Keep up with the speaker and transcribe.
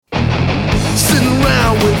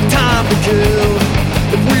time to kill.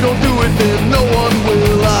 If we don't do it, then no one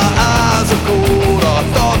will. Our eyes are cold, our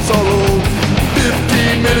thoughts are old.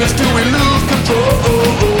 15 minutes till we lose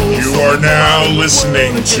control. You are now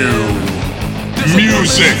listening to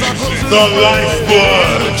Music, the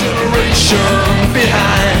Lifeblood. A generation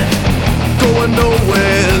behind, going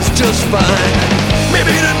nowhere's just fine.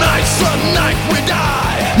 Maybe tonight's the night we die.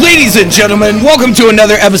 Ladies and gentlemen, welcome to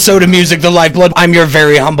another episode of Music, the Lifeblood. I'm your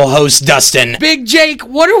very humble host, Dustin. Big Jake,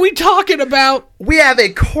 what are we talking about? We have a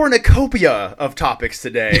cornucopia of topics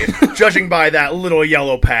today, judging by that little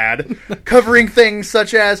yellow pad, covering things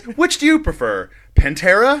such as, which do you prefer,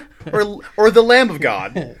 Pantera or the Lamb of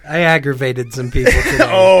God? I aggravated some people today.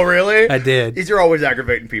 Oh, really? I did. You're always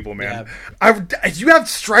aggravating people, man. Yeah. You have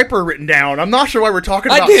Stryper written down. I'm not sure why we're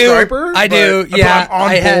talking about Stryper. I do. Yeah,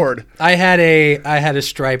 I'm on board. I had a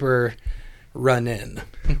Stryper run in.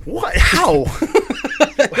 What? How?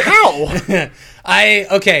 How?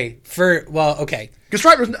 Okay. Because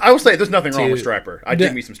Stryper, I will say, there's nothing wrong with Stryper. I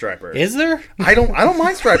dig me some Stryper. Is there? I don't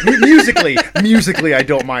mind Stryper. Musically, I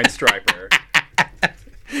don't mind Stryper.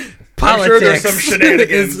 Politics. I'm sure there's some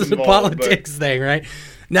shenanigans It's a involved, politics thing, right?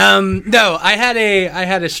 No, I had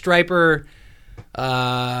a Stryper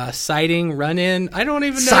sighting run in. I don't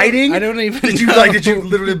even know. Sighting? I don't even Did you know. Did you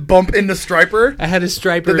literally bump into Stryper? I had a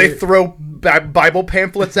Stryper. Did they throw Bible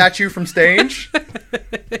pamphlets at you from stage?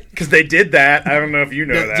 Because they did that. I don't know if you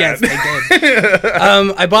know that. Yes, they did.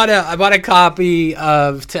 I bought a copy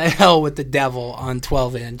of To Hell with the Devil on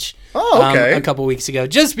 12-inch. Oh, okay. A couple weeks ago,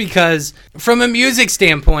 just because from a music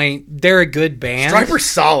standpoint, they're a good band. Stryper's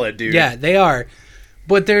solid, dude. Yeah, they are.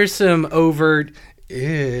 But there's some overt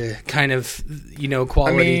kind of,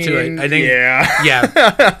 quality to it. I think. Yeah.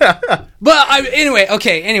 Yeah. But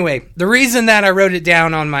anyway, the reason that I wrote it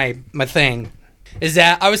down on my thing is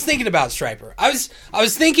that I was thinking about Stryper. I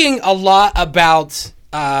was thinking a lot about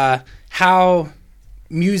how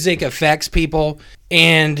music affects people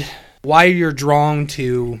and why you're drawn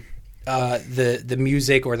to the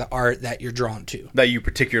music or the art that you're drawn to. That you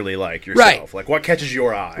particularly like yourself. Right. Like, what catches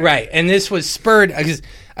your eye? Right. And this was spurred because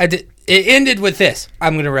it ended with this.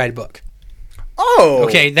 I'm going to write a book. Oh.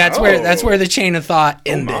 Okay, that's where the chain of thought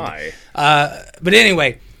ended. Oh my. But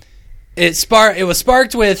anyway, it was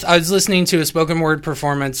sparked with, I was listening to a spoken word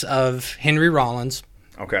performance of Henry Rollins.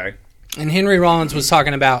 Okay. And Henry Rollins was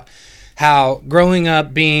talking about how growing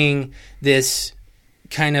up being this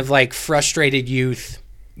kind of like frustrated youth,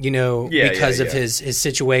 because of his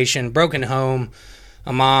situation, broken home,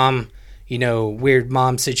 a mom, weird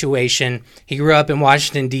mom situation. He grew up in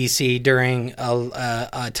Washington, D.C. during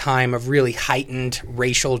a time of really heightened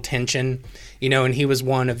racial tension, and he was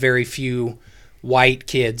one of very few white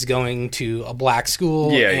kids going to a black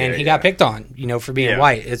school, and he got picked on, for being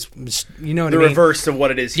white. It's, the reverse of what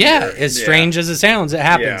it is here. Yeah, as strange as it sounds, it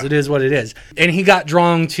happens. Yeah. It is what it is. And he got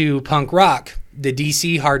drawn to punk rock, the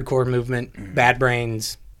DC hardcore movement, Bad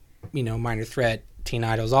Brains, Minor Threat, Teen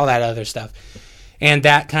Idols, all that other stuff. And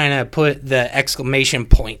that kind of put the exclamation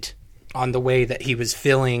point on the way that he was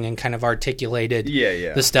feeling and kind of articulated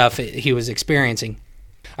the stuff he was experiencing.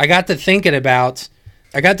 I got to thinking about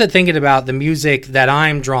the music that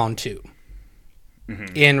I'm drawn to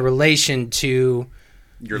in relation to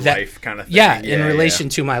your life kind of thing. Yeah, in relation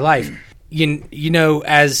to my life.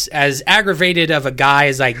 As aggravated of a guy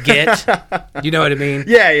as I get, you know what I mean?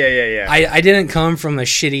 Yeah. I didn't come from a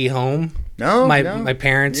shitty home. No, my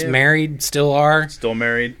parents married, still are. Still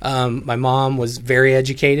married. My mom was very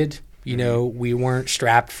educated. We weren't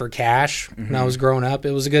strapped for cash when I was growing up.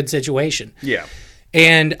 It was a good situation. Yeah.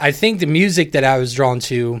 And I think the music that I was drawn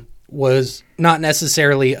to was not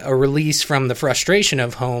necessarily a release from the frustration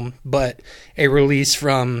of home, but a release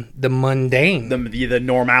from the mundane. The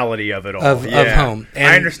normality of it all. Of home. And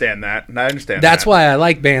I understand that. That's why I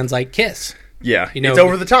like bands like Kiss. Yeah. It's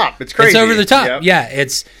over the top. It's crazy. It's over the top. Yep. Yeah.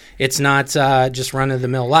 It's not just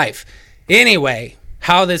run-of-the-mill life. Anyway,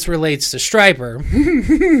 how this relates to Stryper.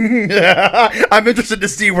 I'm interested to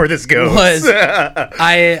see where this goes.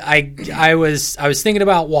 I was thinking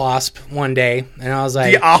about Wasp one day, and I was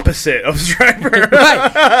like, the opposite of Stryper.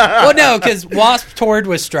 Right. Well, no, because Wasp toured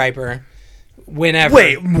with Stryper whenever.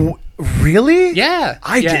 Wait, really? Yeah.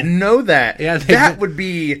 I didn't know that. Yeah, that would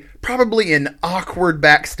be probably an awkward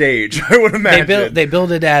backstage, I would imagine. They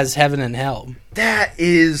build it as heaven and hell. That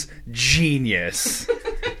is genius.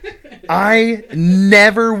 I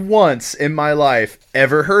never once in my life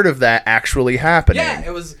ever heard of that actually happening. Yeah,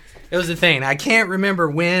 it was a thing. I can't remember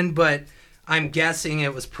when, but I'm guessing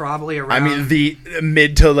it was probably around... I mean, the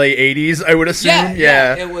mid to late 80s, I would assume.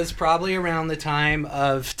 Yeah. It was probably around the time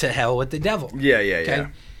of To Hell with the Devil. Yeah.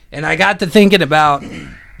 And I got to thinking about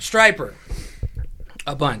Stryper.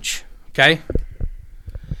 A bunch. Okay?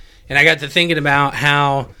 And I got to thinking about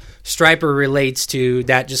how Stryper relates to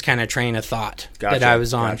that just kind of train of thought that I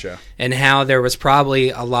was on. And how there was probably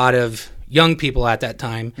a lot of young people at that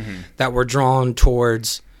time that were drawn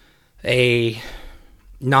towards a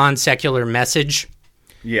non-secular message.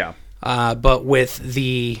 Yeah. But with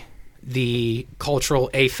the cultural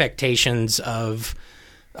affectations of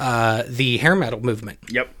the hair metal movement.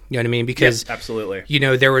 Yep. You know what I mean? Because absolutely. You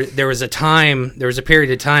know, there was a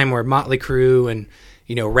period of time where Motley Crue and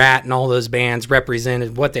Rat and all those bands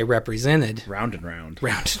represented what they represented. Round and round.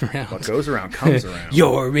 Round and round. What goes around comes around.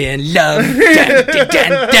 You're in love. Dun, dun, dun,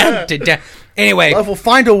 dun, dun, dun. Anyway, love will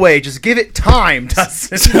find a way. Just give it time,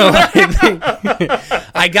 Dustin. So I think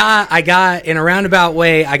I got in a roundabout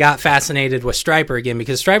way. I got fascinated with Stryper again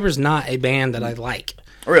because Stryper's not a band that I like.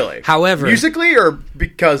 Really? However, musically or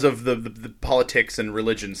because of the politics and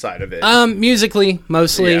religion side of it? Musically,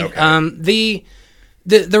 mostly. Yeah, okay.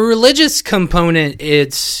 The religious component,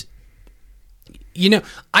 it's,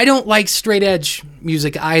 I don't like straight edge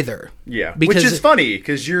music either. Yeah, which is funny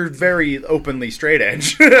because you're very openly straight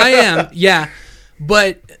edge. I am, yeah.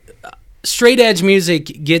 But straight edge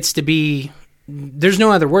music gets to be, there's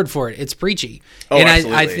no other word for it. It's preachy. Oh, and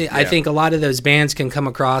absolutely. I think a lot of those bands can come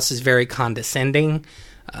across as very condescending.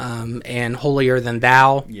 And holier than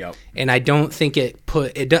thou. Yep. And I don't think it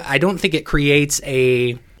creates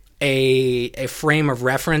a frame of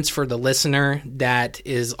reference for the listener that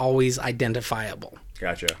is always identifiable.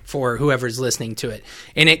 Gotcha. For whoever's listening to it.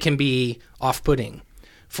 And it can be off-putting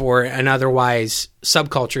for an otherwise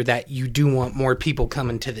subculture that you do want more people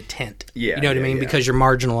coming to the tent. Yeah. You know what I mean? Yeah. Because you're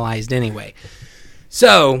marginalized anyway.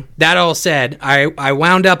 So, that all said, I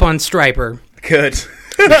wound up on Stryper. Good.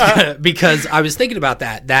 Because I was thinking about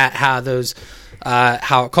that how those,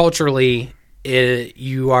 how culturally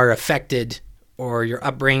you are affected, or your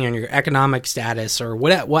upbringing, or your economic status, or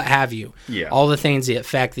what have you. Yeah. All the things that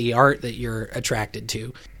affect the art that you're attracted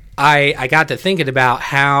to. I got to thinking about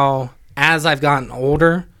how, as I've gotten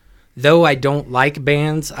older, though I don't like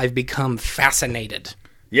bands, I've become fascinated.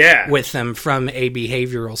 Yeah. With them from a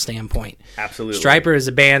behavioral standpoint. Absolutely. Stryper is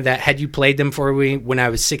a band that, had you played them for me when I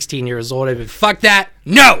was 16 years old, I'd be, fuck that,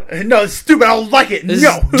 no! No, it's stupid, I don't like it, this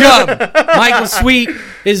no! Is dumb. Michael Sweet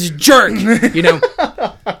is a jerk,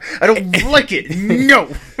 I don't like it, no!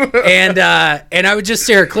 And I would just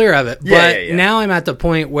steer clear of it. But now I'm at the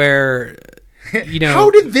point where, how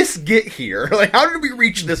did this get here? Like, how did we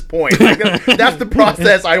reach this point? Like, that's the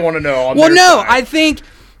process I want to know. I think,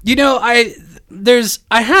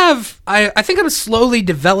 I think I'm slowly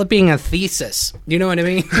developing a thesis. You know what I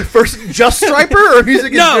mean? For just Stryper or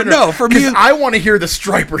music in general? No, for music. I want to hear the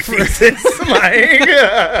Stryper thesis.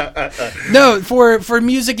 No, for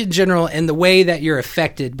music in general and the way that you're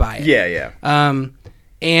affected by it. Yeah.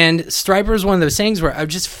 And Stryper is one of those things where I'm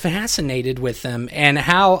just fascinated with them, and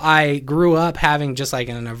how I grew up having just like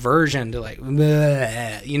an aversion to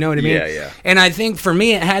bleh, you know what I mean? Yeah. And I think for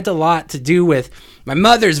me it had a lot to do with my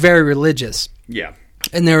mother's very religious. Yeah.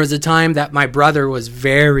 And there was a time that my brother was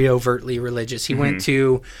very overtly religious. He went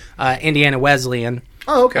to Indiana Wesleyan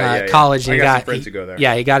college. I and got some friends who go there.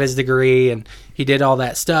 Yeah, he got his degree and he did all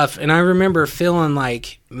that stuff. And I remember feeling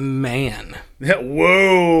like, man.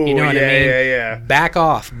 Whoa. You know what I mean? Yeah. Back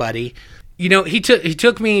off, buddy. He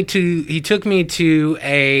took me to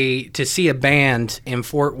see a band in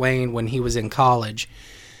Fort Wayne when he was in college,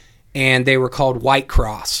 and they were called White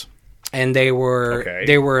Cross. And they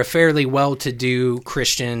were a fairly well-to-do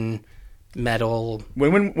Christian metal.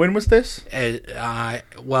 When was this?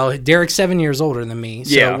 Well, Derek's 7 years older than me,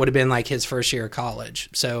 so it would have been like his first year of college.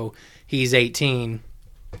 So he's 18.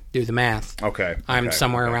 Do the math. Okay. I'm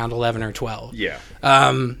somewhere around 11 or 12. Yeah.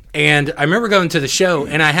 And I remember going to the show,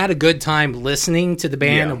 and I had a good time listening to the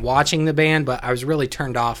band and watching the band, but I was really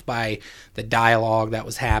turned off by the dialogue that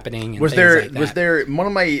was happening. And was things there one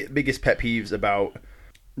of my biggest pet peeves about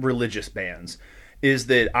religious bands is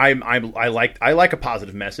that I like a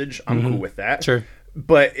positive message. I'm cool with that. Sure.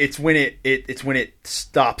 But it's when it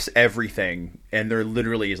stops everything and there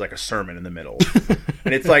literally is like a sermon in the middle,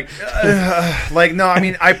 and it's like no, I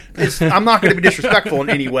mean I'm not going to be disrespectful in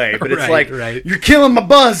any way, but it's right. You're killing my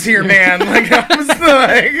buzz here, man. Like I was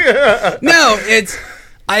like, no, it's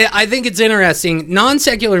I think it's interesting,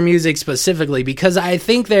 non-secular music specifically, because I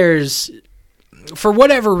think there's, for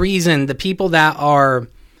whatever reason, the people that are.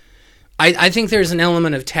 I think there's an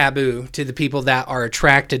element of taboo to the people that are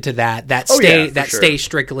attracted to that stay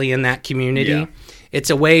strictly in that community. Yeah.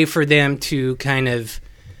 It's a way for them to kind of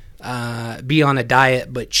be on a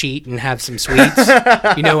diet but cheat and have some sweets,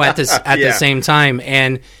 at the same time.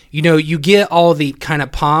 And you get all the kind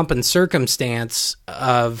of pomp and circumstance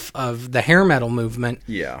of the hair metal movement,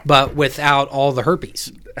 but without all the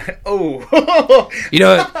herpes. Oh, you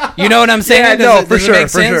know what I'm saying? Yeah, does for it sure, make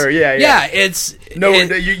for sense? sure. Yeah.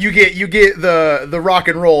 You get the rock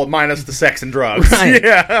and roll minus the sex and drugs, right?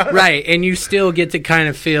 Yeah, right. And you still get to kind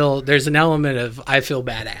of feel there's an element of I feel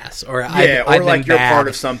badass, or I've like been you're bad. part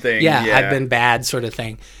of something. Yeah, I've been bad, sort of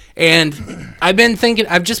thing. And I've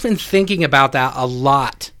just been thinking about that a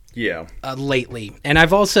lot. Yeah, lately, and I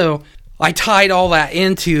tied all that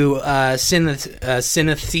into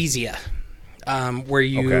synesthesia. Where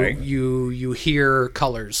you hear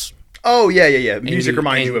colors. Oh yeah. Music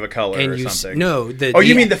reminds you of a color or something.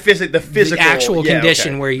 You mean the physical, the actual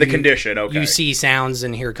condition where the condition. Okay, you see sounds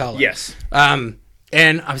and hear colors. Yes.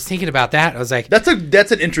 And I was thinking about that. I was like, that's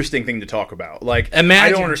an interesting thing to talk about. Like, imagine,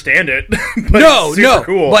 I don't understand it. But no, it's super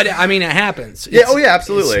cool. But I mean, it happens.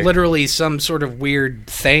 Absolutely. It's literally some sort of weird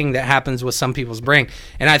thing that happens with some people's brain.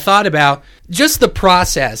 And I thought about just the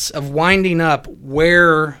process of winding up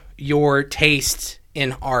where your taste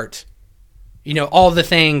in art, all the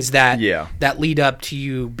things that lead up to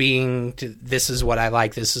you being to this is what I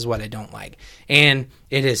like, this is what I don't like. And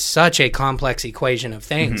it is such a complex equation of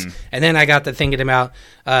things. Mm-hmm. And then I got to thinking about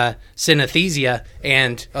synesthesia,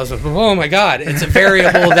 and I was like, oh my God, it's a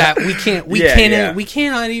variable that we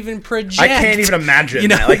cannot even project. I can't even imagine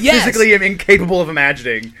that. Like, physically I'm incapable of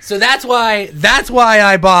imagining. So that's why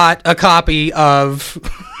I bought a copy of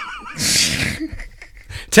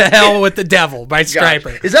To Hell with the Devil by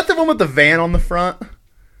Stryper. Is that the one with the van on the front?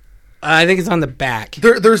 I think it's on the back.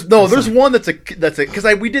 There's one that's a because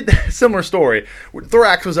we did a similar story.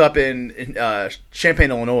 Thorax was up in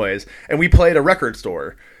Champaign, Illinois, and we played a record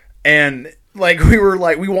store, and we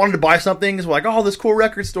wanted to buy something, so we're like, oh, this cool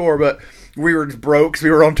record store, but we were broke because we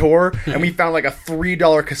were on tour, and we found like a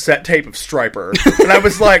 $3 cassette tape of Stryper, and I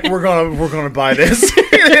was like, we're gonna buy this.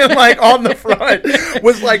 And on the front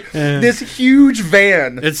was this huge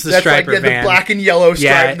van. It's the Stryper van, the black and yellow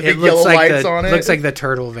stripe, the big yellow lights on it. Looks like the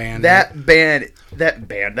turtle van. That van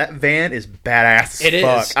is badass. It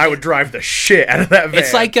fuck. is. I would drive the shit out of that van.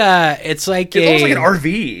 It's almost like an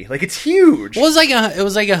RV. Like, it's huge. Well, it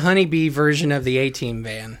was like a honeybee version of the A-Team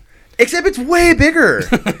van. Except it's way bigger.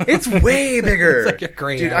 It's way bigger. It's like a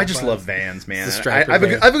great dude, I just love vans, man. It's I have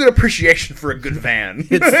a good appreciation for a good van.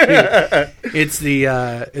 It's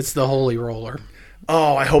the holy roller.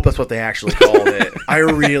 Oh, I hope that's what they actually called it. I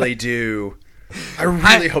really do. I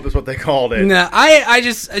really hope that's what they called it. No, I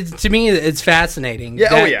just, to me, it's fascinating.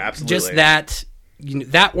 Yeah, absolutely. Just that,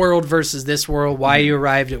 that world versus this world, why you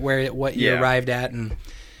arrived at what you arrived at, and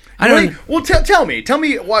I don't. Well, tell me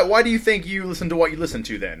why do you think you listen to what you listen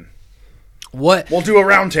to then? What? We'll do a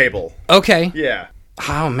round table. Okay. Yeah.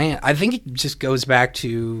 Oh man, I think it just goes back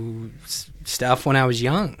to stuff when I was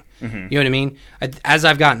young. Mm-hmm. You know what I mean? As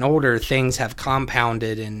I've gotten older, things have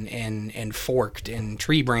compounded and forked and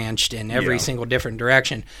tree branched in every single different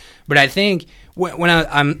direction. But I think when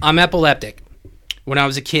I'm epileptic. When I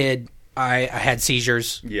was a kid, I had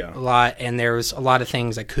seizures a lot, and there was a lot of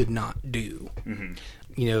things I could not do. Mm-hmm.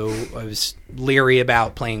 I was leery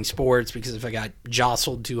about playing sports because if I got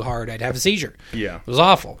jostled too hard, I'd have a seizure. Yeah. It was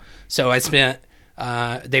awful. So I spent,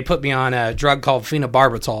 they put me on a drug called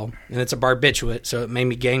phenobarbital, and it's a barbiturate, so it made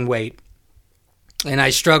me gain weight. And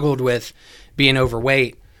I struggled with being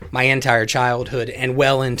overweight my entire childhood and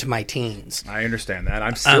well into my teens. I understand that.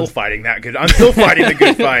 I'm still fighting that good. I'm still fighting the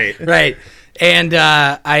good fight. Right. And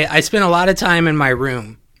I spent a lot of time in my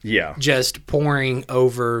room. Yeah. Just poring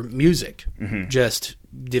over music. Mm-hmm. Just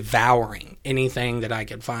devouring anything that I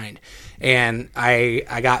could find. And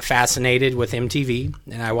I got fascinated with MTV,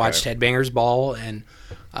 and I watched Headbangers Ball and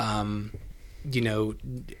just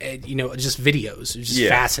videos. Just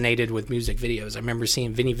fascinated with music videos. I remember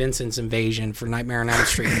seeing Vinnie Vincent's Invasion for Nightmare on Elm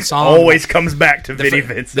Street. The song always comes back to Vinnie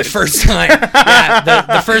Vincent. The first time,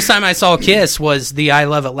 the first time I saw Kiss was the I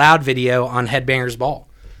Love It Loud video on Headbangers Ball.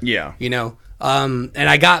 Yeah, and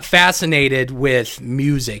I got fascinated with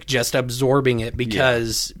music, just absorbing it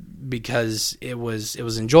because it was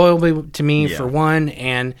enjoyable to me for one,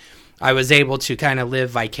 and I was able to kind of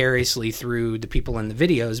live vicariously through the people in the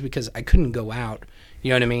videos because I couldn't go out. You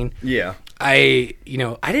know what I mean? Yeah. I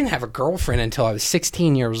didn't have a girlfriend until I was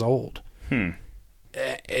 16 years old. And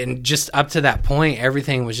just up to that point,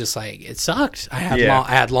 everything was just like, it sucked. I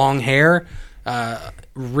had long hair,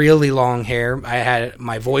 really long hair.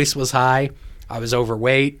 My voice was high. I was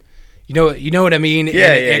overweight. You know what I mean?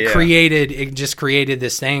 It just created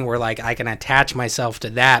this thing where I can attach myself to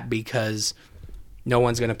that because no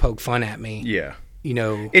one's going to poke fun at me. Yeah.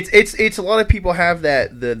 It's a lot of people have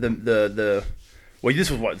that the well,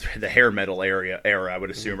 this was what the hair metal era I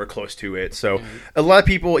would assume, or close to it. So a lot of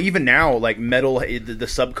people, even now, like metal, the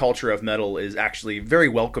subculture of metal is actually very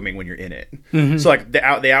welcoming when you're in it. So like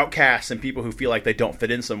the outcasts and people who feel like they don't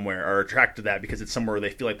fit in somewhere are attracted to that because it's somewhere where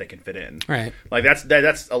they feel like they can fit in. Right. Like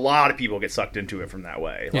that's a lot of people get sucked into it from that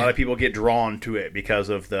way. A lot of people get drawn to it because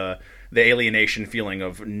of the alienation feeling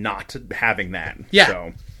of not having that. Yeah.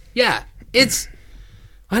 So. Yeah. It's,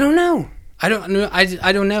 I don't know. I don't know. I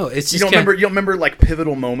don't know. It's just you don't remember like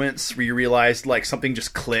pivotal moments where you realized like something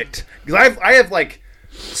just clicked? Because I have like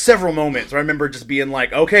several moments where I remember just being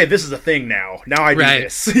like, okay, this is a thing now. Now I do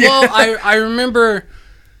this. Well, I remember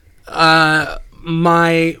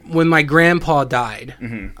when my grandpa died.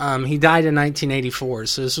 He died in 1984,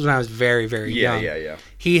 so this was when I was very, very young. Yeah.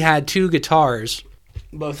 He had 2 guitars.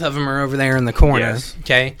 Both of them are over there in the corner. Yes.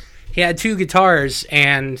 Okay. He had 2 guitars,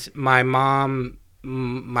 and my mom,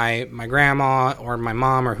 my grandma, or my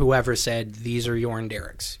mom, or whoever said, "These are your and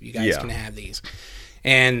Derek's. You guys can have these."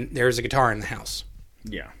 And there's a guitar in the house.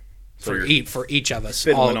 Yeah. So for each of us,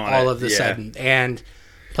 all of the sudden, and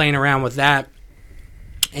playing around with that.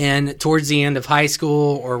 And towards the end of high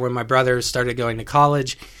school, or when my brother started going to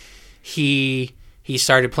college, he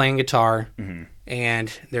started playing guitar,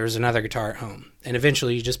 and there was another guitar at home. And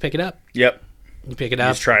eventually, you just pick it up. Yep. You pick it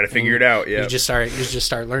up. Just try to figure it out. Yeah. You just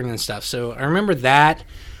start learning stuff. So I remember that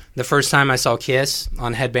the first time I saw Kiss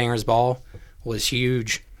on Headbangers Ball was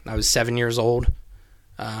huge. I was 7 years old.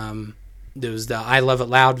 There was the "I Love It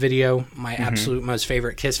Loud" video, my absolute most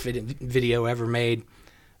favorite Kiss video ever made.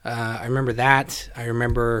 I remember that. I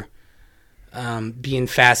remember being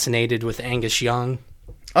fascinated with Angus Young.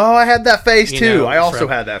 Oh, I had that phase too. I also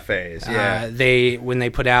had that phase. Yeah. When they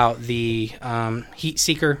put out the Heat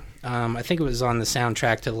Seeker. I think it was on the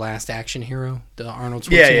soundtrack to The Last Action Hero, the Arnold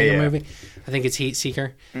Schwarzenegger movie. I think it's Heat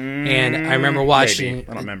Seeker. And I remember watching... Maybe.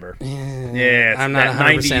 I don't remember. Yeah, I'm not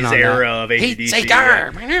 100% on era of ACDC. Heat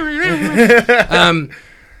Seeker!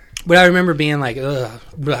 But I remember being like, ugh.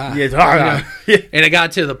 Blah, and it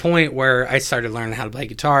got to the point where I started learning how to play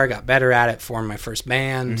guitar, got better at it, formed my first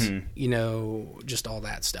band, just all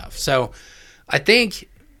that stuff. So I think...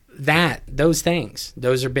 those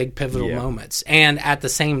are big pivotal moments. And at the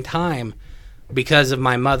same time, because of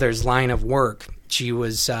my mother's line of work, she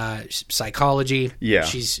was psychology. Yeah.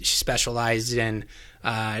 She specialized in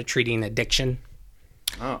treating addiction.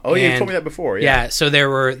 Oh, you told me that before. Yeah. So there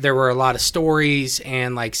were a lot of stories,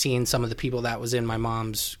 and like seeing some of the people that was in my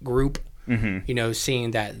mom's group,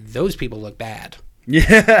 seeing that those people look bad.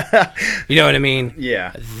 Yeah. You know what I mean?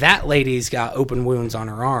 Yeah. That lady's got open wounds on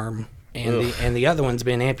her arm. And the other one's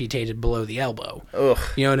been amputated below the elbow. Ugh.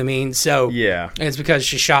 You know what I mean? So and it's because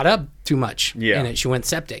she shot up too much. Yeah. And she went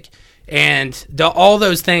septic. And all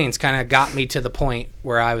those things kind of got me to the point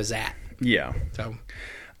where I was at. Yeah. So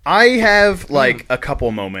I have like a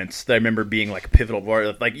couple moments that I remember being like pivotal.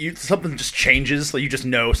 Like something just changes. Like you just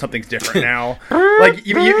know something's different now. Like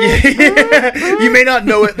you may not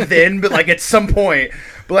know it then, but like at some point.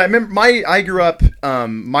 But I remember I grew up.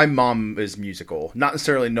 My mom is musical, not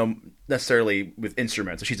necessarily with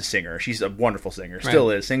instruments. She's a singer. She's a wonderful singer.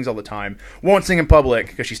 Still is. Sings all the time. Won't sing in public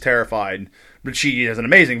because she's terrified. But she has an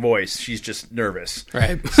amazing voice. She's just nervous.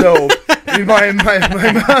 Right. So my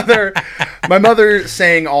mother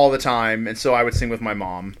sang all the time, and so I would sing with my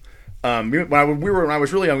mom. When I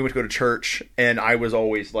was really young, we went to go to church, and I was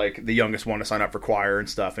always like the youngest one to sign up for choir and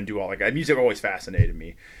stuff and do all like that. Music always fascinated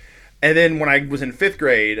me. And then when I was in 5th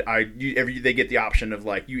grade, they get the option of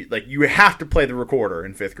you have to play the recorder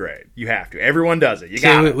in 5th grade. You have to. Everyone does it. You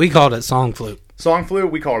got it. We called it song flute. Song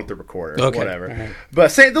flute. We called it the recorder. Okay. Whatever. Right. But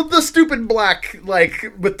say the stupid black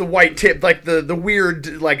with the white tip, like the weird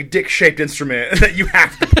dick shaped instrument that you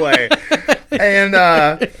have to play, and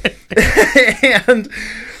and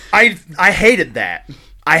I hated that.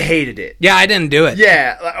 I hated it. Yeah, I didn't do it.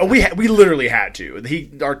 Yeah, we literally had to.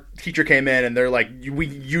 Our teacher came in and they're like,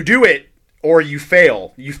 you do it or you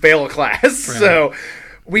fail. You fail a class. Right. So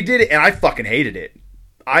we did it, and I fucking hated it.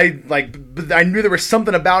 I knew there was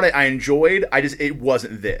something about it I enjoyed. It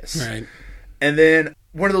wasn't this. Right. And then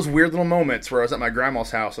one of those weird little moments where I was at my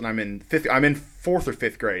grandma's house and I'm in 4th or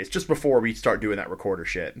 5th grade. It's just before we start doing that recorder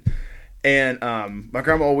shit. And my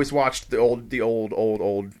grandma always watched the old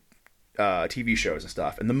TV shows and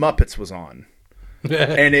stuff, and the Muppets was on.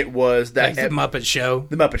 And it was that the Muppet Show.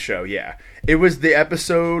 The Muppet Show, yeah. It was the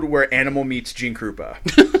episode where Animal meets Gene Krupa.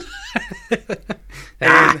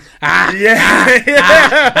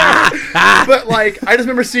 But like, I just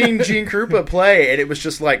remember seeing Gene Krupa play, and it was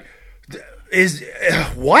just like,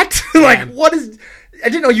 what? Like, what is? I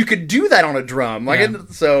didn't know you could do that on a drum. Like,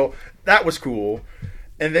 so that was cool.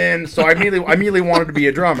 And then, so I immediately wanted to be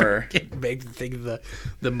a drummer. It makes me think of the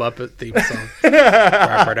Muppet theme song.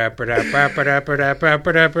 Yeah,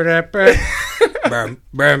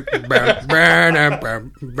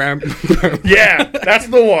 that's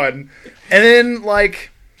the one. And then,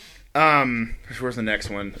 like, where's the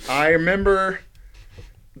next one? I remember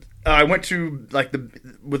I went to, like,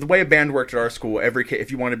 with the way a band worked at our school, every kid,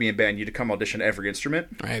 if you wanted to be in a band, you had to come audition every instrument.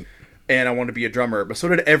 Right. And I wanted to be a drummer, but so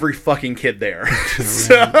did every fucking kid there.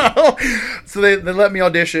 so they let me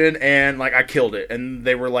audition, and like I killed it. And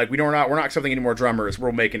they were like, we're not accepting any more drummers.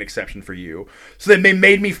 We'll make an exception for you. So then they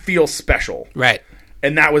made me feel special, right?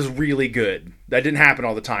 And that was really good. That didn't happen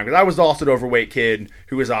all the time because I was also an overweight kid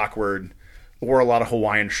who was awkward. Wore a lot of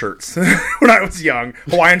Hawaiian shirts when I was young.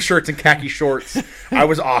 Hawaiian shirts and khaki shorts. I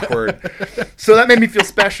was awkward. So that made me feel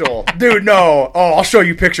special. Dude, no. Oh, I'll show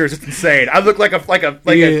you pictures. It's insane. I look like a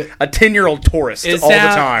 10-year-old tourist all the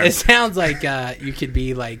time. It sounds like you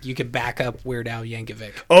could back up Weird Al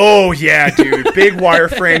Yankovic. Oh, yeah, dude. Big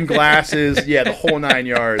wireframe glasses. Yeah, the whole 9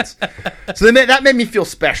 yards. So that made me feel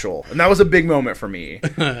special. And that was a big moment for me.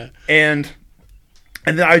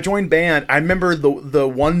 And then I joined band. I remember the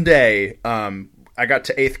one day I got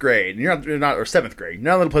to 8th grade. You're not or 7th grade. You're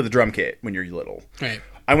not allowed to play the drum kit when you're little. Right.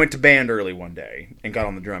 I went to band early one day and got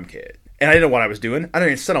on the drum kit. And I didn't know what I was doing. I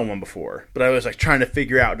didn't even sit on one before. But I was like trying to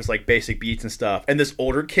figure out just like basic beats and stuff. And this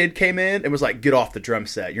older kid came in and was like, "Get off the drum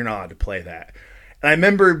set. You're not allowed to play that." And I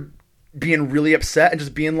remember being really upset and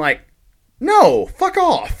just being like, "No, fuck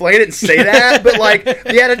off." Like I didn't say that, but like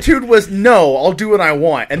the attitude was, "No, I'll do what I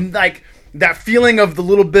want." And like that feeling of the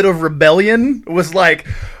little bit of rebellion was like,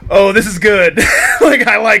 "Oh, this is good." Like,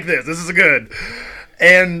 I like this. This is good.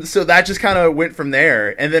 And so that just kind of went from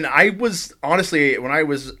there. And then I was, honestly, when I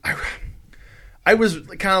was kind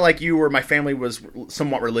of like you, where my family was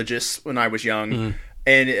somewhat religious when I was young. Mm.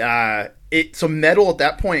 And so metal at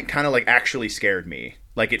that point kind of like actually scared me.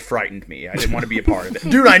 Like, it frightened me. I didn't want to be a part of it.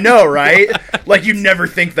 Dude, I know, right? Like, you never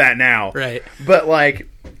think that now. Right. But, like,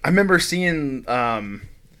 I remember seeing...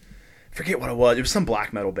 forget what it was. It was some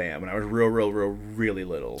black metal band when I was really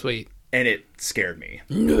little. Sweet. And it scared me.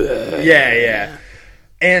 Yeah.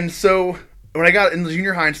 And so when I got in the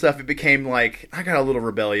junior high and stuff, it became like, I got a little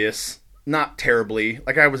rebellious. Not terribly.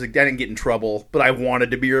 Like, I didn't get in trouble, but I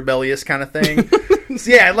wanted to be rebellious kind of thing.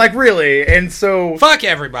 So, yeah, like, really. And so... Fuck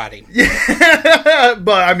everybody. Yeah.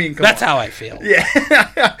 But, I mean, that's how I feel.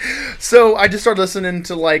 Yeah. So I just started listening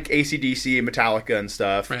to, like, AC/DC and Metallica and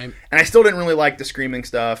stuff. Right. And I still didn't really like the screaming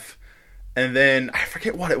stuff. And then I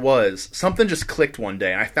forget what it was. Something just clicked one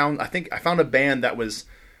day, and I found a band that was,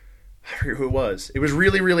 I forget who it was. It was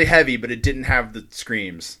really, really heavy, but it didn't have the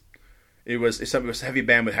screams. It was a heavy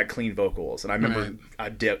band that had clean vocals, and I remember I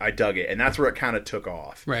dug it, and that's where it kind of took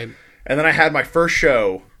off. Right. And then I had my first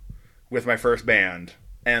show with my first band,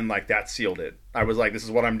 and like that sealed it. I was like, "This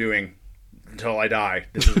is what I'm doing until I die.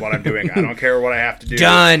 This is what I'm doing. I don't care what I have to do."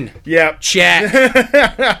 Done. Yep. Check.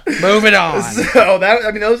 Moving on. So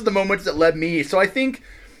those are the moments that led me. So I think,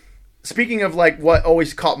 speaking of like what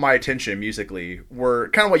always caught my attention musically, were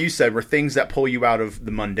kind of what you said, were things that pull you out of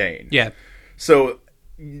the mundane. Yeah. So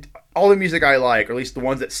all the music I like, or at least the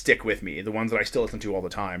ones that stick with me, the ones that I still listen to all the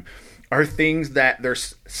time, are things that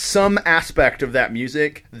there's some aspect of that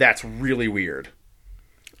music that's really weird.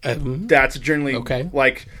 That's generally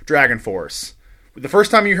like Dragon Force. The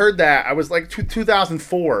first time you heard that, I was like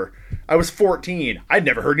 2004. I was 14. I'd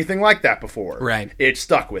never heard anything like that before. Right. It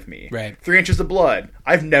stuck with me. Right. 3 Inches of Blood.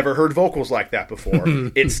 I've never heard vocals like that before.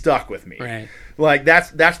 It stuck with me. Right. Like that's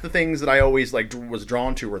the things that I always like was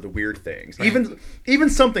drawn to, were the weird things. Right. Even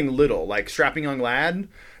something little like Strapping Young Lad.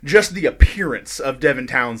 Just the appearance of Devin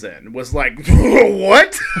Townsend was like,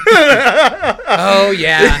 what? Oh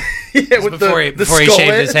yeah. Yeah, before he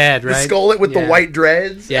shaved his head, right? The skullet with the white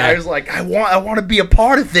dreads. Yeah. I was like, I want to be a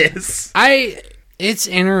part of this. It's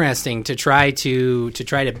interesting to try to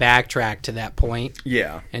backtrack to that point.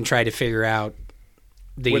 Yeah. And try to figure out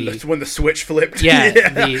when the switch flipped. Yeah.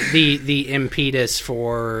 the impetus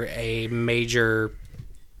for a major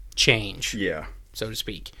change. Yeah. So to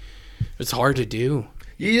speak. It's hard to do.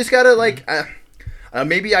 You just gotta like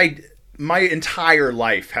my entire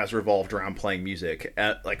life has revolved around playing music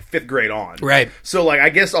at like 5th grade on. Right. So like I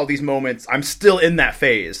guess all these moments, I'm still in that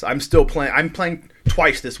phase. I'm still playing. I'm playing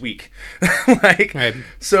twice this week. Like, right.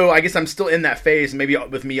 So I guess I'm still in that phase. Maybe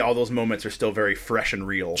with me, all those moments are still very fresh and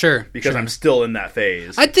real. Sure. Because I'm still in that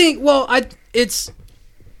phase. I think. Well,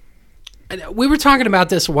 we were talking about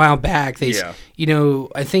this a while back. I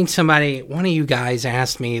think one of you guys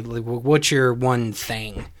asked me, what's your one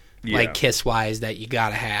thing? Yeah. Like Kiss-wise that you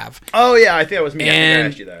gotta have. Oh yeah, I think it was me. I think I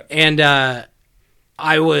asked you that. And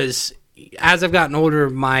I was as I've gotten older,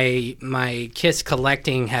 my Kiss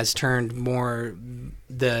collecting has turned more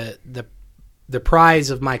the prize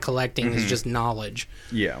of my collecting is just knowledge.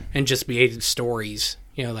 Yeah. And just creating stories.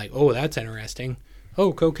 You know, like, oh, that's interesting.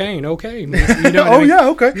 Oh, cocaine, okay. You know what I mean? Yeah,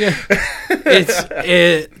 okay. Yeah.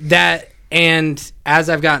 That, and as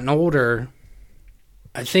I've gotten older,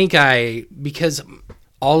 I think because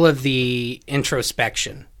all of the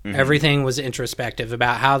introspection, everything was introspective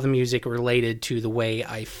about how the music related to the way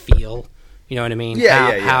I feel. You know what I mean?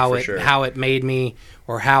 How it made me,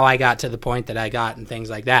 or how I got to the point that I got, and things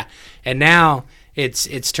like that. And now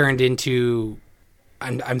it's turned into,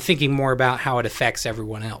 I'm thinking more about how it affects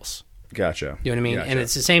everyone else. Gotcha. You know what I mean? Gotcha. And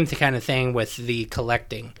it's the same kind of thing with the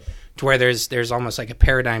collecting, to where there's almost like a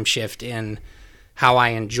paradigm shift in how I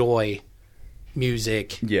enjoy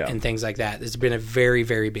music and things like that. There's been a very,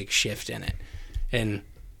 very big shift in it. And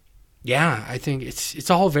yeah, I think it's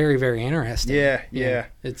all very, very interesting. Yeah.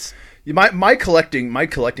 It's my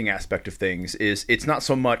collecting aspect of things is, it's not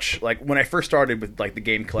so much like when I first started with like the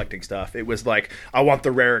game collecting stuff, it was like, I want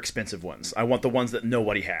the rare expensive ones. I want the ones that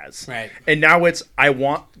nobody has. Right. And now I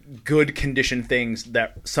want good condition things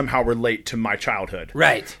that somehow relate to my childhood.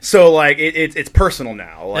 right. So like it's personal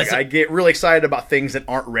now. Like I get really excited about things that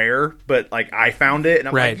aren't rare, but like I found it and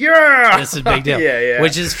I'm Right. like, yeah, This is a big deal. yeah.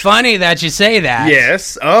 Which is funny that you say that.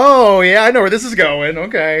 Yes. Oh yeah, I know where this is going.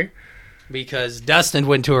 Okay. Because Dustin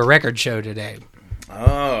went to a record show today. Oh.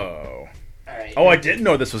 All right. Oh, I didn't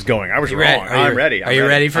know this was going. I was wrong. I'm ready. Are you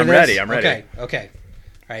ready for I'm this? I'm ready. Okay.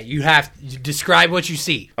 All right. You describe what you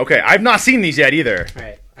see. Okay, I've not seen these yet either. All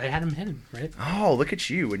right. I had him hidden, right? Oh, look at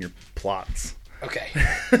you and your plots. Okay.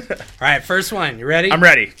 All right. First one. You ready? I'm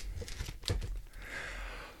ready.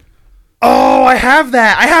 Oh, I have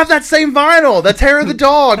that. I have that same vinyl. The Terror of the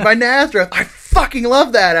Dog by Nazareth. I fucking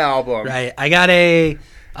love that album. Right. I got a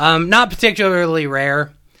not particularly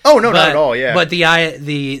rare. Oh no, not at all. Yeah. But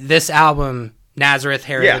this album, Nazareth,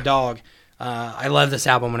 Hair of the Dog. I love this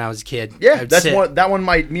album when I was a kid. Yeah, that one.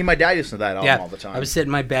 Me and my dad used to that album all the time. I would sit in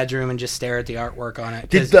my bedroom and just stare at the artwork on it.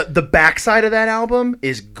 The backside of that album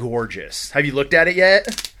is gorgeous. Have you looked at it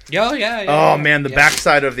yet? Oh yeah. Oh man, the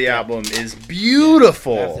backside of the album is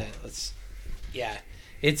beautiful.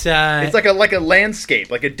 It's like a landscape,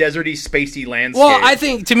 like a deserty, spacey landscape. Well, I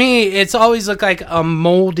think to me, it's always looked like a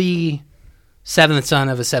moldy seventh son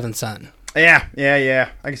of a seventh son. Yeah.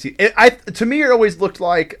 I can see it. To me, it always looked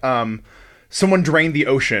like someone drained the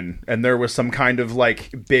ocean and there was some kind of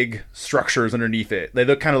like big structures underneath it. They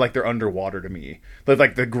look kind of like they're underwater to me. They have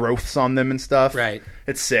like the growths on them and stuff. Right.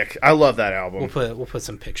 It's sick. I love that album. We'll put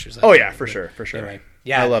some pictures up. Oh yeah, for sure. Anyway,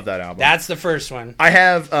 yeah, I love that album. That's the first one. I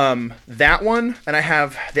have that one, and I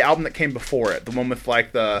have the album that came before it, the one with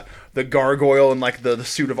like the gargoyle and like the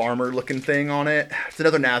suit of armor looking thing on it. It's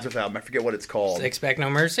another Nazareth album. I forget what it's called. Expect No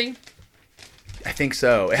Mercy? I think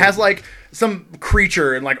so. It has like some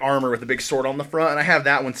creature in like armor with a big sword on the front, and I have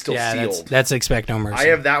that one still sealed. That's Expect No Mercy. I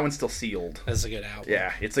have that one still sealed. That's a good album.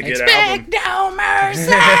 Yeah, it's a good album. Expect No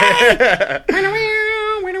Mercy.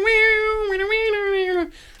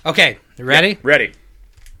 Okay, you ready? Yeah, ready.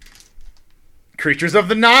 Creatures of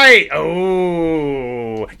the Night.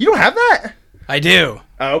 Oh, you don't have that? I do.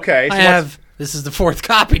 Oh, okay. I have. This is the fourth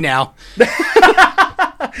copy now.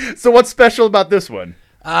 So what's special about this one?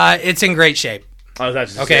 It's in great shape. Oh,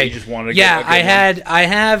 that's just okay. You just wanted to get a I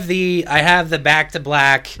have the Back to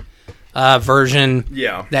Black version.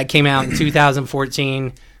 Yeah. That came out in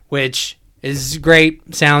 2014, which is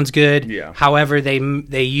great. Sounds good. Yeah. However, they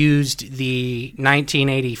used the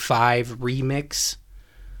 1985 remix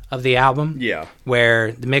of the album. Yeah.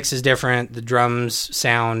 Where the mix is different, the drums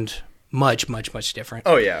sound much, much, much different.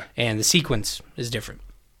 Oh yeah. And the sequence is different.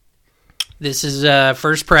 This is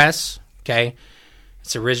first press. Okay.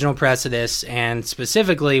 It's original press of this, and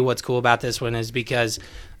specifically what's cool about this one is because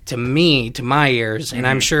to my ears, and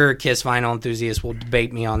I'm sure Kiss vinyl enthusiasts will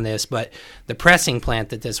debate me on this, but the pressing plant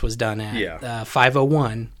that this was done at,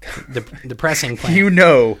 501, the pressing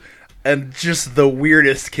plant. And just the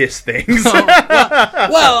weirdest Kiss things.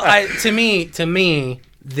 To me,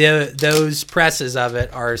 those presses of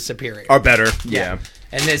it are superior. Are better, yeah.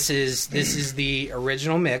 And this is the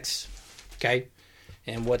original mix, okay?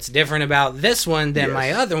 And what's different about this one than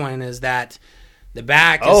my other one is that the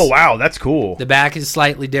back is... Oh, wow, that's cool. The back is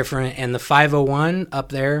slightly different, and the 501 up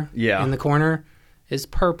there in the corner is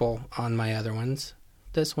purple on my other ones.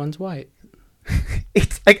 This one's white.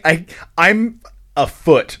 It's like I'm a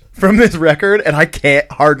foot from this record, and I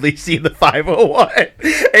can't hardly see the 501.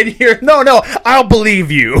 And here, no, I'll believe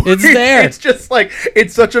you. It's there. It's just like,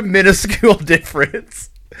 it's such a minuscule difference.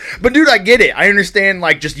 But dude, I get it. I understand,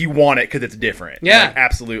 like, just you want it because it's different. Yeah. Like,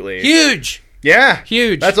 absolutely. Huge. Yeah.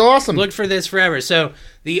 Huge. That's awesome. Looked for this forever. So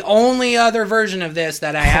the only other version of this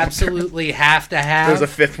that I absolutely have to have. There's a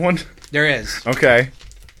fifth one? There is. Okay.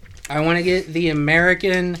 I want to get the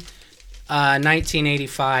American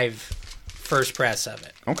 1985 first press of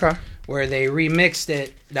it. Okay. Where they remixed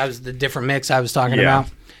it. That was the different mix I was talking about.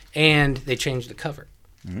 And they changed the cover.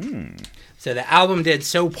 So the album did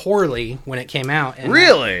so poorly when it came out. And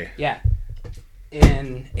really? Yeah.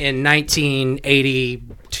 In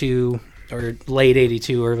 1982 or late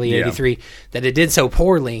 82, early 83, that it did so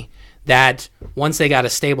poorly that once they got a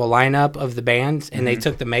stable lineup of the band and they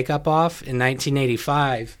took the makeup off in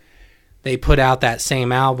 1985, they put out that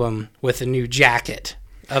same album with a new jacket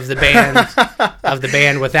of the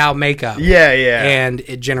band without makeup. Yeah, yeah. And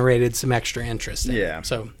it generated some extra interest in it.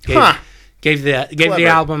 So gave the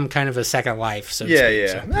album kind of a second life. So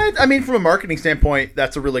yeah. I mean, from a marketing standpoint,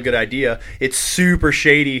 that's a really good idea. It's super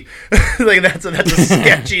shady. Like that's a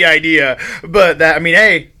sketchy idea. But that, I mean,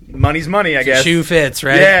 hey, money's money, I guess. Shoe fits,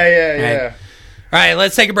 right? Yeah. All right,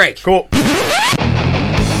 let's take a break. Cool.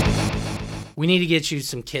 We need to get you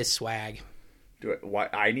some Kiss swag. Why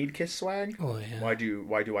I need Kiss swag? Oh yeah. Why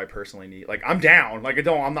do I personally need? Like, I'm down. Like,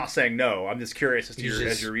 I'm not saying no. I'm just curious as to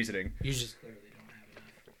your reasoning. You just clearly don't have enough.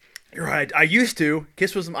 You're right. I used to.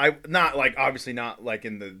 Kiss was not like, obviously not like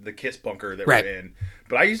in the Kiss bunker that we're in.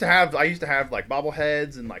 But I used to have like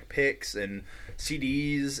bobbleheads and like picks and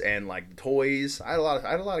CDs and like toys. I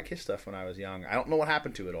had a lot of Kiss stuff when I was young. I don't know what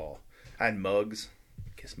happened to it all. I had mugs,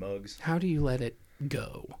 Kiss mugs. How do you let it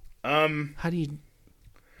go? How do you?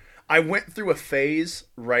 I went through a phase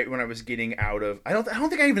right when I was getting out of. I don't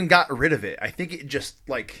think I even got rid of it. I think it just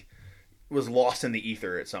like was lost in the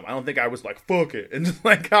ether at some. I don't think I was like fuck it and just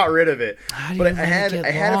like got rid of it. But I had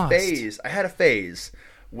a phase. I had a phase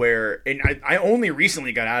where, and I only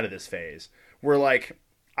recently got out of this phase where like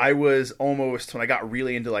I was almost, when I got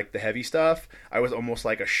really into like the heavy stuff, I was almost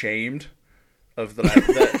like ashamed of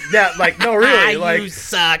yeah, like no, really, like you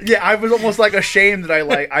suck. Yeah, I was almost like ashamed that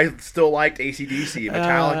I still liked AC/DC,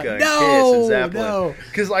 Metallica, and Kiss, and Zeppelin,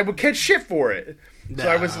 because I would catch shit for it. So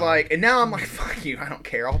I was like, and now I'm like, fuck you, I don't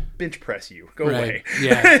care, I'll bench press you, go away.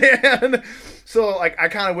 Yeah. And so like, I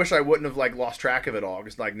kind of wish I wouldn't have like lost track of it all,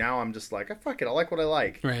 because like now I'm just like, fuck it, I like what I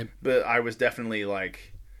like. Right. But I was definitely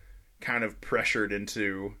like, kind of pressured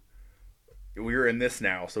into. We're in this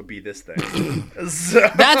now, so be this thing. So.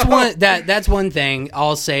 That's one thing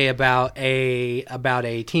I'll say about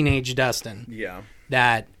a teenage Dustin. Yeah.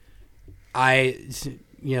 That I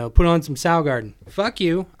put on some Soundgarden. Fuck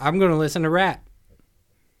you. I'm going to listen to rap.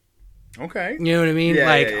 Okay. You know what I mean?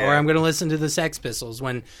 Yeah, or I'm going to listen to the Sex Pistols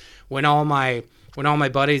when all my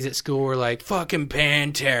buddies at school were like, fucking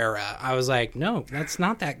Pantera. I was like, no, that's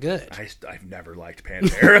not that good. I've never liked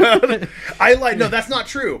Pantera. No, that's not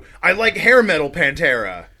true. I like hair metal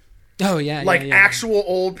Pantera. Oh, yeah. Actual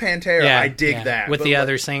old Pantera. Yeah, I dig that. With the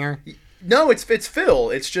other singer? No, it's Phil.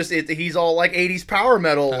 It's just, he's all like 80s power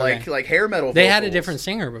metal, like hair metal They vocals. had a different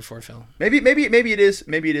singer before Phil. Maybe it is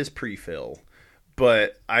pre-Phil.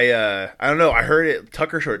 But I don't know. I heard it.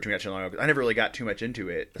 Tucker showed it to me not too long ago. I never really got too much into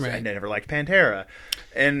it. Right. I never liked Pantera,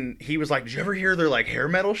 and he was like, "Did you ever hear their like hair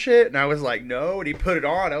metal shit?" And I was like, "No." And he put it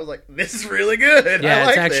on. I was like, "This is really good." Yeah,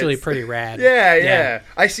 it's actually pretty rad. Yeah.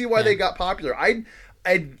 I see why they got popular. I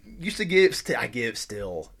used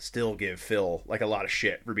to still give Phil like a lot of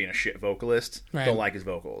shit for being a shit vocalist. Right. Don't like his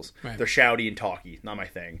vocals. Right. They're shouty and talky. Not my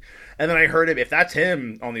thing. And then I heard him. If that's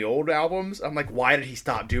him on the old albums, I'm like, why did he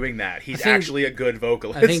stop doing that? He's actually a good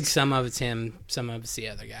vocalist. I think some of it's him, some of it's the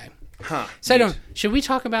other guy. Huh. So should we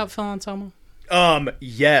talk about Phil Anselmo?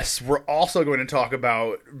 Yes. We're also going to talk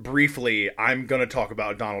about, briefly, I'm going to talk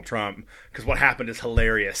about Donald Trump, because what happened is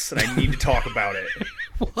hilarious, and I need to talk about it.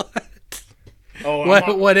 What?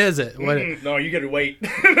 Oh, what is it? No, you gotta wait.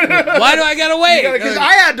 Why do I gotta wait? Because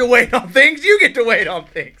I had to wait on things. You get to wait on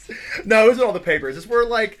things. No, it was in all the papers. It's where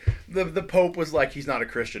like the Pope was like, he's not a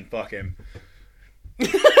Christian. Fuck him.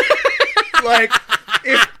 Like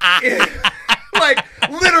if like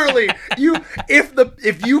literally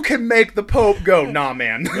if you can make the Pope go, nah,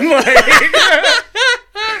 man. Like,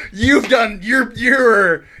 you've done.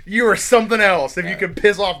 You are something else. If you can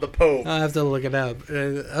piss off the Pope, I'll have to look it up.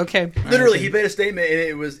 Okay. Literally, he made a statement, and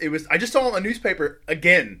it was. I just saw it on the newspaper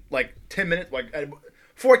again, like 10 minutes, like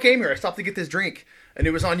before I came here. I stopped to get this drink, and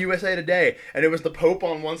it was on USA Today, and it was the Pope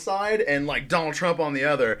on one side and like Donald Trump on the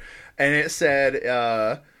other, and it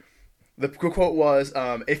said. The quote was,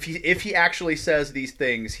 "If he actually says these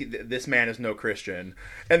things, this man is no Christian."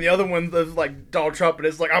 And the other one was like Donald Trump, and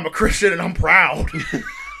it's like, "I'm a Christian and I'm proud."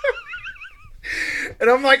 And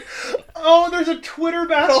I'm like, Oh, there's a Twitter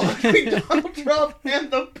battle between Donald Trump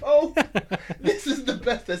and the Pope. This is the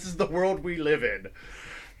best. This is the world we live in.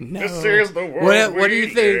 No. This is the world What do you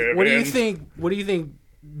think? live What do you in. think? What do you think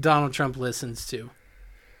Donald Trump listens to?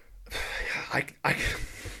 I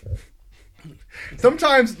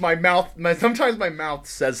sometimes my mouth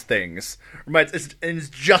says things. It's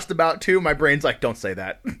just about to. My brain's like, don't say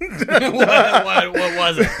that. what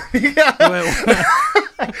was it? Yeah.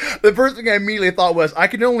 The first thing I immediately thought was, I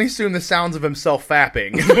can only assume the sounds of himself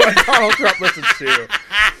fapping is what Donald Trump listens to.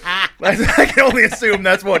 I can only assume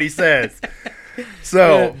that's what he says.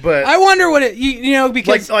 So, but I wonder what it,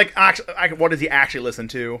 because actually, what does he actually listen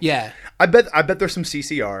to? yeah, I bet there's some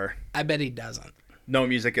CCR. I bet he doesn't. No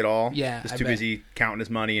music at all. Yeah, just I too bet. busy counting his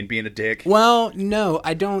money and being a dick. Well, no,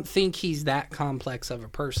 I don't think he's that complex of a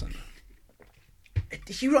person.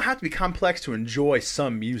 You don't have to be complex to enjoy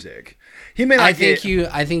some music. He may not I think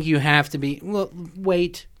you have to be. Well,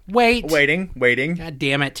 waiting. God God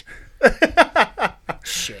damn it,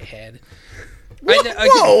 shithead.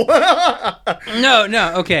 Whoa!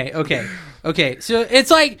 No. Okay. So it's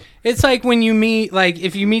like when you meet, like,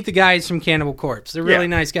 if you meet the guys from Cannibal Corpse, they're really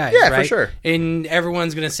nice guys. Yeah, right? for sure. And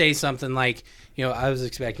everyone's gonna say something like, I was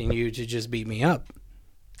expecting you to just beat me up.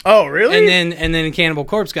 Oh, really? And then Cannibal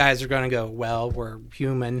Corpse guys are gonna go, well, we're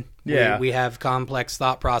human. Yeah. We have complex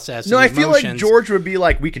thought process. No, and I feel like emotions. George would be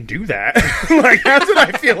like, we can do that. Like, that's what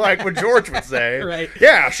I feel like what George would say. Right.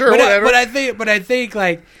 Yeah, sure, whatever. But I think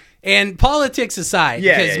like. And politics aside,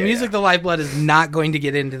 because yeah. Music the Lifeblood is not going to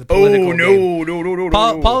get into the political game.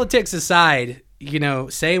 No. Politics aside,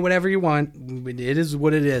 say whatever you want. It is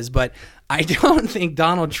what it is. But I don't think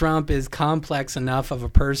Donald Trump is complex enough of a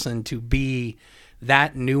person to be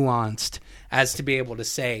that nuanced as to be able to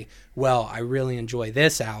say, well, I really enjoy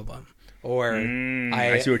this album. Or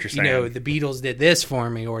I see what you're saying. The Beatles did this for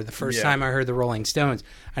me, or the first time I heard the Rolling Stones.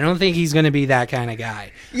 I don't think he's going to be that kind of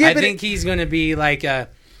guy. Yeah, I think he's going to be like a...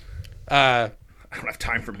 I don't have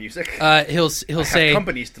time for music. He'll say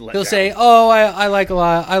companies to let he'll down. say, "Oh, I like a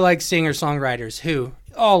lot. I like singer songwriters. Who?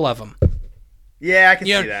 All of them." Yeah, I can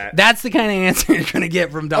see that. That's the kind of answer you're going to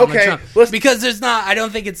get from Donald Trump. Because there's not. I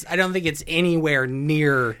don't think it's anywhere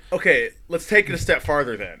near. Okay, let's take it a step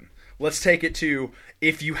farther then. Let's take it to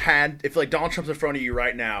if like Donald Trump's in front of you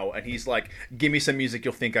right now and he's like, "Give me some music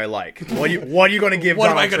you'll think I like." What are you going to give? What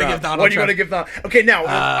Donald am I going to Trump? give Donald What are you Trump? going to give Donald? Okay, now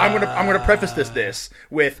I'm going to preface this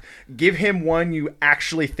with give him one you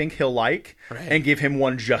actually think he'll like, and give him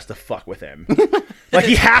one just to fuck with him. Like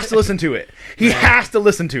he has to listen to it. He has to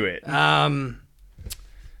listen to it.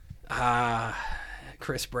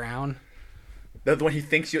 Chris Brown. The one he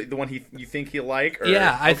thinks you think he'll like? Or?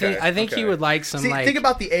 Yeah, I Okay, think he would like some. See, like, think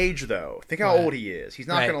about the age though. Think how old he is. He's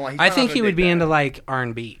not gonna like. I think he would be into like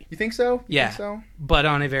R&B. You think so? Yeah, Think so? but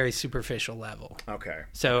on a very superficial level. Okay.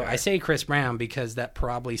 So okay. I say Chris Brown because that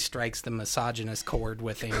probably strikes the misogynist chord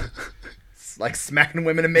with him. It's like smacking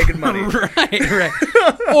women and making money. right.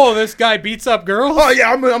 Oh, this guy beats up girls? Oh yeah,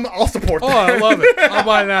 I'll support that. Oh, I love it. I'll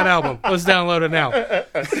buy that album. Let's download it now.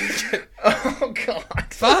 Oh god.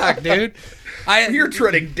 Fuck, dude. You're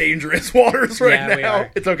treading dangerous waters right now. We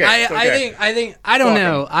are. It's okay. I think I don't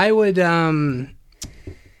know. I would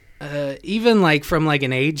even like from like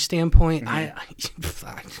an age standpoint,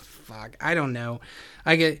 fuck, I don't know.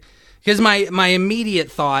 I get because my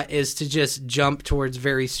immediate thought is to just jump towards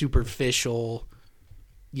very superficial,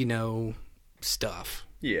 stuff.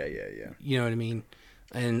 Yeah. You know what I mean?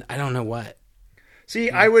 And I don't know what.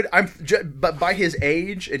 See, but by his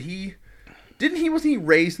age, and wasn't he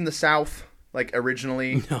raised in the South? Like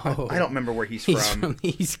originally, no, I don't remember where he's from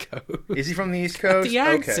the East Coast. Is he from the East Coast? The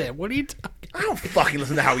accent. Okay. What are you talking? I don't fucking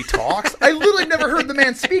listen to how he talks. I literally never heard the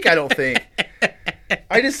man speak. I don't think.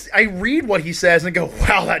 I read what he says and go,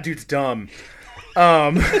 wow, that dude's dumb.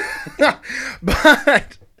 But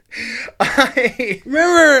I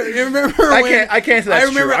remember. I can't say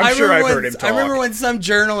that's true. I'm sure I've heard him talk. I remember when some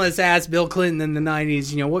journalist asked Bill Clinton in the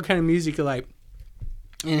 90s, what kind of music you like,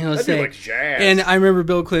 and he'll say, like jazz. And I remember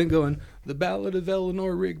Bill Clinton going, "The Ballad of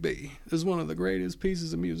Eleanor Rigby is one of the greatest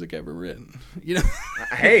pieces of music ever written."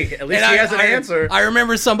 Hey, at least he has an answer. I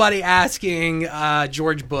remember somebody asking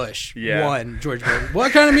George Bush. Yeah. George Bush.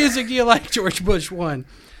 What kind of music do you like? George Bush won.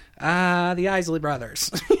 The Isley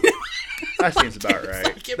Brothers. That seems about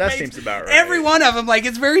right. Seems about right. Every one of them, like,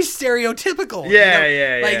 it's very stereotypical.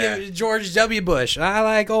 Yeah. Like George W. Bush. I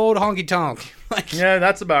like old honky tonk. Like, yeah,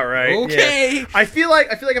 that's about right. Okay. Yeah. I feel like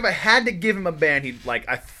if I had to give him a band, he'd like.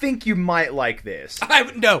 I think you might like this.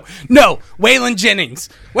 No. Waylon Jennings.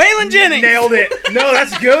 Waylon Jennings. Nailed it. No,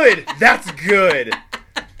 that's good. That's good.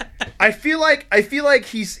 I feel like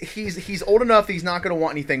he's old enough. He's not going to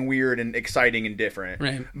want anything weird and exciting and different.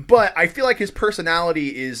 Right. But I feel like his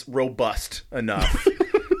personality is robust enough.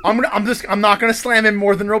 I'm not gonna slam him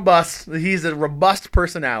more than robust. He's a robust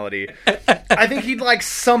personality. I think he'd like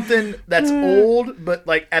something that's old, but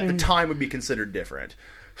like at the time would be considered different.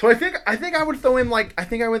 So I think I would throw him like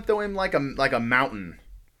a mountain.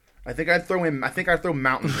 I think I'd throw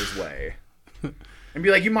mountain his way. And be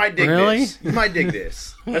like, you might dig this. You might dig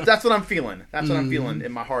this. That's what I'm feeling. That's what I'm feeling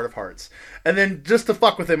in my heart of hearts. And then just to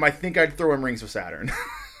fuck with him, I think I'd throw him Rings of Saturn.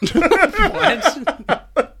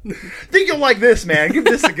 What? Think you'll like this, man. Give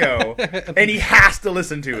this a go. And he has to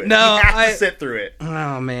listen to it. No, he has to sit through it.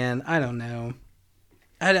 Oh man, I don't know.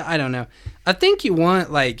 I don't know. I think you want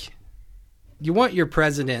your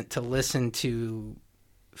president to listen to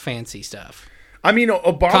fancy stuff. I mean,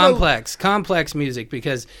 Obama... Complex music,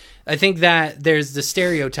 because I think that there's the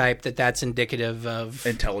stereotype that's indicative of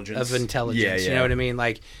intelligence. Yeah. You know what I mean?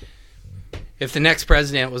 Like, if the next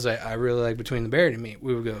president was like, I really like Between the Buried and Me,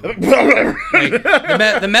 we would go. Like,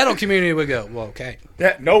 the metal community would go, well, okay.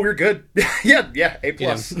 Yeah, no, we're good. yeah, A+.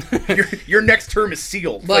 Your next term is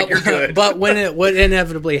sealed. But, like, you're good. But what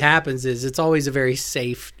inevitably happens is it's always a very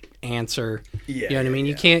safe answer. Yeah, you know what I mean?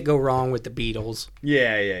 You can't go wrong with the Beatles.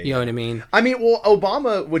 Yeah. You know what I mean? I mean, well,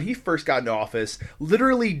 Obama, when he first got into office,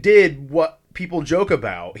 literally did what people joke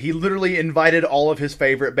about. He literally invited all of his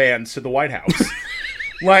favorite bands to the White House.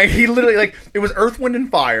 Like, he literally, like, it was Earth, Wind,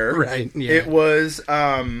 and Fire. Right, yeah. It was,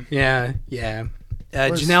 Yeah.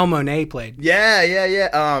 Janelle Monáe played. Yeah.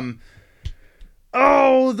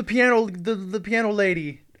 The piano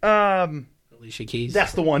lady. Alicia Keys.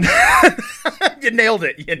 That's the one. You nailed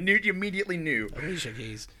it. You immediately knew. Alicia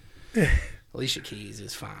Keys. Alicia Keys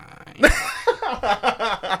is fine.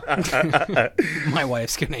 My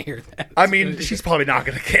wife's gonna hear that. I mean, she's probably not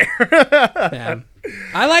gonna care. Yeah.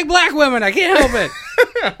 I like black women. I can't help it.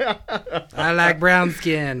 I like brown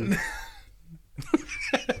skin.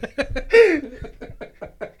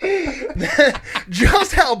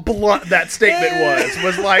 Just how blunt that statement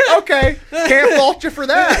was like, okay, can't fault you for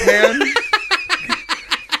that, man.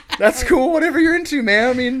 That's cool, whatever you're into,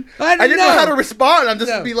 man. I mean, I didn't know how to respond. I'm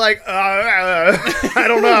just going to be like, I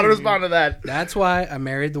don't know how to respond to that. That's why I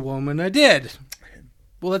married the woman I did.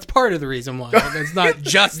 Well, that's part of the reason why. It's not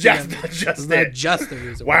just not just the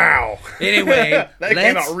reason why. Wow. Anyway. That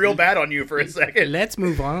came out real bad on you for a second. Let's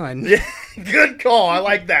move on. Yeah, good call. I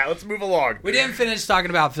like that. Let's move along. We didn't finish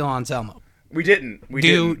talking about Phil Anselmo. We didn't.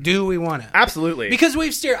 Do we want to? Absolutely. Because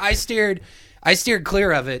I steered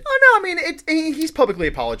clear of it. Oh, no, I mean, he's publicly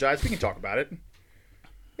apologized. We can talk about it.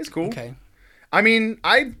 It's cool. Okay. I mean,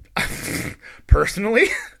 I personally,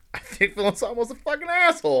 I think Phil Anselmo's a fucking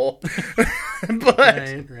asshole.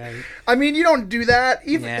 But, right. I mean, you don't do that.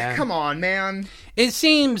 Yeah. Come on, man. It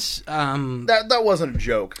seems... That wasn't a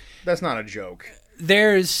joke. That's not a joke.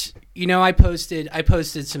 There's... I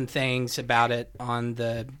posted some things about it on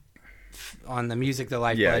the Music the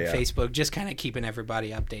Lifeblood Facebook, just kind of keeping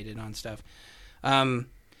everybody updated on stuff. And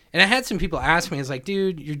I had some people ask me, it's like,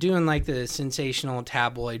 dude, you're doing like the sensational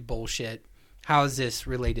tabloid bullshit. How is this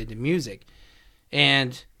related to music?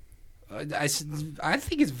 And I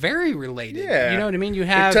think it's very related. Yeah. You know what I mean? You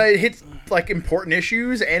have... It hits like important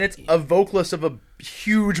issues, and it's a vocalist of a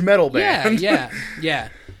huge metal band. Yeah.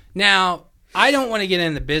 Now, I don't want to get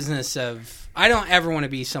in the business of... I don't ever want to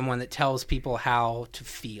be someone that tells people how to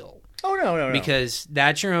feel. Oh, no. Because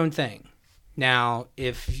that's your own thing. Now,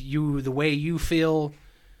 if the way you feel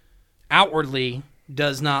outwardly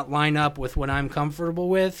does not line up with what I'm comfortable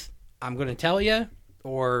with, I'm going to tell you,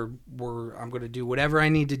 or I'm going to do whatever I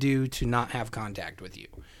need to do to not have contact with you.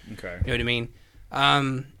 Okay. You know what I mean?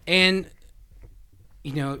 And,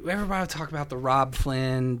 everybody will talk about the Rob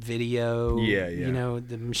Flynn video. Yeah.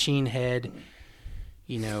 The Machine Head,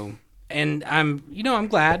 and I'm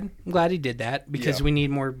glad he did that, because we need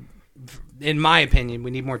more... In my opinion, we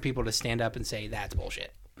need more people to stand up and say that's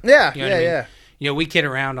bullshit. Yeah, you know what I mean? We kid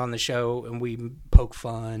around on the show and we poke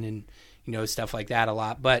fun and stuff like that a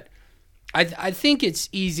lot. But I think it's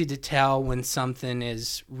easy to tell when something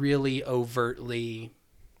is really overtly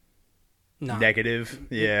negative.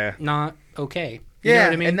 Yeah, not okay. You know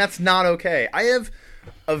what I mean? And that's not okay. I have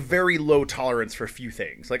a very low tolerance for a few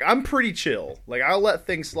things. Like, I'm pretty chill. Like, I'll let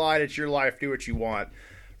things slide. It's your life. Do what you want.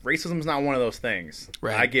 Racism is not one of those things.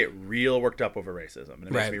 Right. I get real worked up over racism, and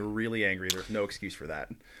it makes me really angry. There's no excuse for that.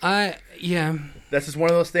 Yeah. That's just one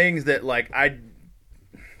of those things that, like, I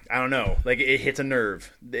don't know. Like, it hits a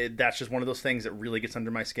nerve. That's just one of those things that really gets under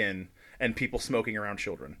my skin. And people smoking around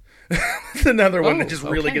children. It's another one that just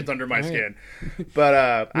really gets under my skin.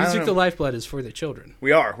 But Music the Lifeblood is for the children.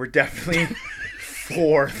 We are. We're definitely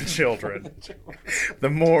for the children. The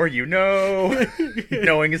more you know,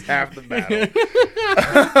 knowing is half the battle.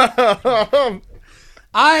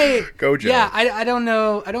 Go, Joe. Yeah, I don't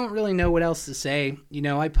know. I don't really know what else to say. You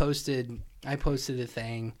know, I posted a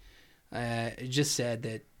thing. It just said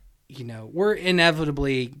that, you know, we're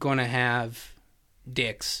inevitably going to have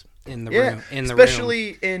dicks in the room.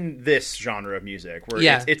 Especially in this genre of music,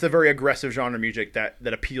 where it's a very aggressive genre of music that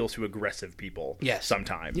appeals to aggressive people. Yes.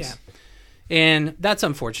 Sometimes. Yeah, and that's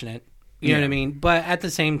unfortunate. You know what I mean? But at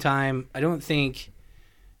the same time, I don't think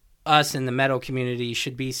us in the metal community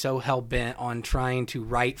should be so hell-bent on trying to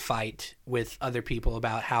fight with other people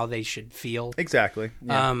about how they should feel. Exactly.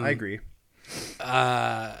 Yeah, I agree.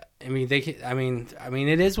 I mean,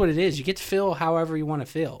 it is what it is. You get to feel however you want to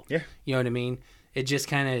feel. Yeah. You know what I mean? It just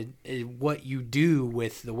kind of what you do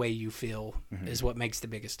with the way you feel is what makes the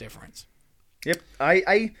biggest difference. Yep.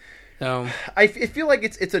 I feel like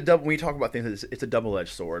it's a double. When we talk about things, it's a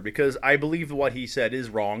double-edged sword, because I believe what he said is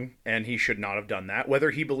wrong and he should not have done that.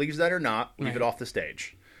 Whether he believes that or not, leave it off the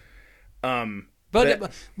stage. But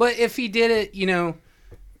if he did it, you know,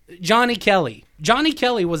 Johnny Kelly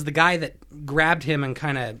was the guy that grabbed him and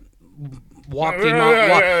kind of walked him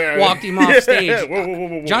off stage.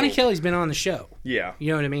 Whoa. Johnny Kelly's been on the show. Yeah. You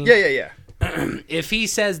know what I mean? Yeah. If he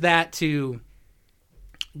says that to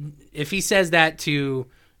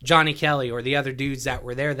Johnny Kelly or the other dudes that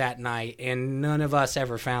were there that night, and none of us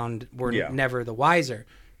ever were never the wiser,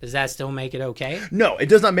 does that still make it okay? No, it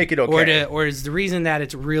does not make it okay. Or is the reason that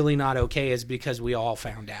it's really not okay is because we all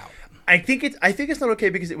found out? I think it's not okay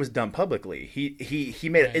because it was done publicly. He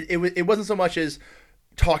made it wasn't so much as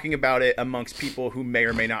talking about it amongst people who may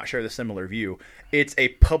or may not share the similar view. It's a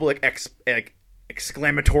public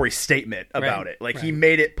exclamatory statement about it. Like he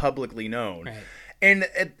made it publicly known. Right. And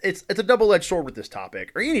it's a double-edged sword with this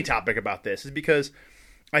topic, or any topic about this, is because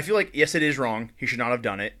I feel like, yes, it is wrong. He should not have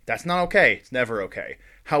done it. That's not okay. It's never okay.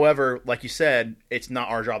 However, like you said, it's not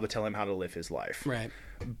our job to tell him how to live his life. Right.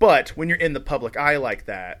 But when you're in the public eye like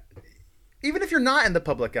that, even if you're not in the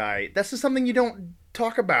public eye, that's just something you don't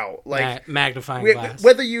talk about. Like magnifying glass.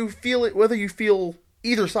 Whether you feel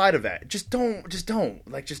either side of that, just don't.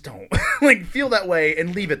 Like, feel that way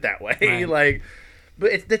and leave it that way. Right. Like,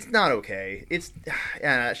 but it's not okay.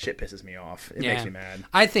 That shit pisses me off. It makes me mad.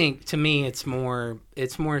 I think, to me, it's more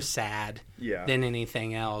sad than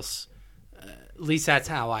anything else. At least that's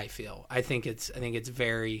how I feel. I think it's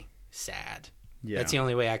very sad. Yeah. That's the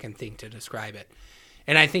only way I can think to describe it.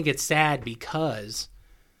 And I think it's sad because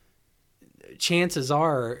chances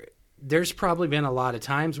are there's probably been a lot of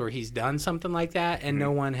times where he's done something like that and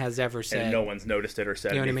no one has ever said... And no one's noticed it or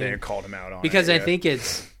said anything or called him out on it. Because I think it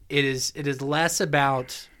is less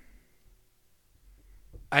about...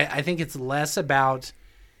 I think it's less about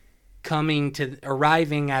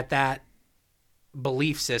arriving at that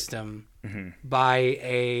belief system by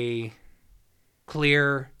a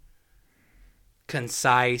clear,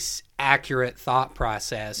 concise, accurate thought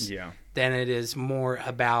process than it is more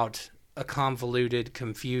about a convoluted,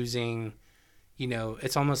 confusing,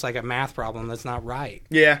 it's almost like a math problem that's not right.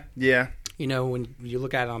 Yeah. When you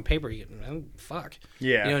look at it on paper, you go, oh, fuck.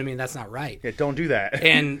 Yeah. You know what I mean? That's not right. Yeah, don't do that.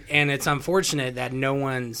 and it's unfortunate that no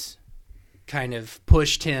one's kind of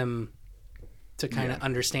pushed him to kind of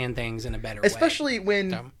understand things in a better way. Especially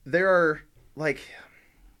when there are, like...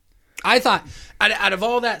 I thought, out of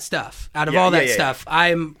all that stuff, I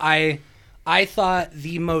thought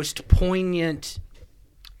the most poignant...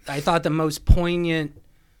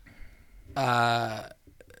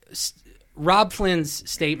 Rob Flynn's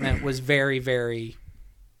statement was very, very...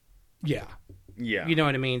 Yeah. You know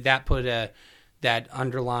what I mean? That put that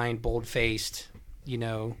underlined, bold-faced,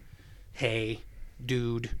 hey,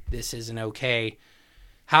 dude, this isn't okay.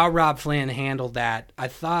 How Rob Flynn handled that, I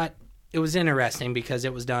thought it was interesting because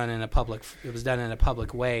it was done in a public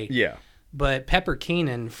way. Yeah. But Pepper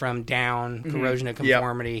Keenan from Down, Corrosion of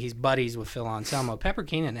Conformity, he's buddies with Phil Anselmo. Pepper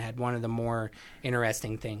Keenan had one of the more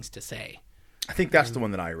interesting things to say. I think that's the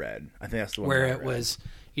one that I read. Where it was,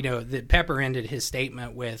 that Pepper ended his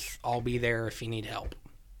statement with, I'll be there if you need help.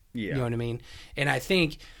 Yeah. You know what I mean? And I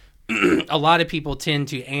think a lot of people tend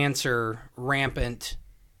to answer rampant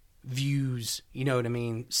views, you know what I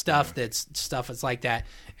mean? Stuff that's like that.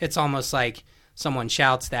 It's almost like someone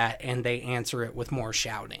shouts that and they answer it with more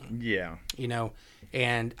shouting. Yeah.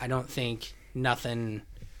 And I don't think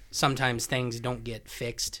sometimes things don't get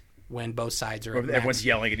fixed when both sides are everyone's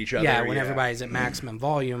yelling at each other. Yeah, when everybody's at maximum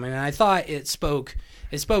volume. And I thought it spoke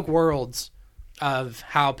worlds of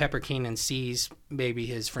how Pepper Keenan sees maybe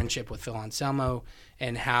his friendship with Phil Anselmo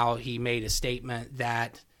and how he made a statement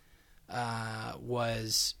that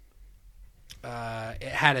was it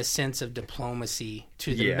had a sense of diplomacy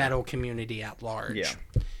to the metal community at large. Yeah.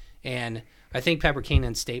 And I think Pepper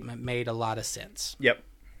Keenan's statement made a lot of sense. Yep.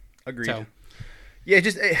 Agreed. So, yeah,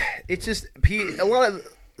 it's just a lot of,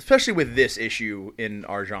 especially with this issue in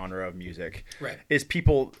our genre of music, right, is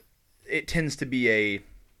people, it tends to be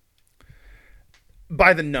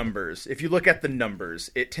by the numbers. If you look at the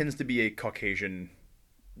numbers, it tends to be a Caucasian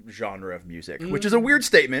genre of music, which is a weird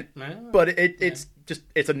statement, but it's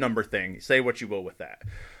a number thing. Say what you will with that.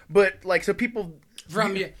 But like, so people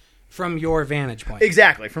from your vantage point.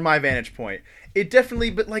 Exactly, from my vantage point. It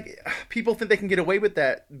definitely, but like, people think they can get away with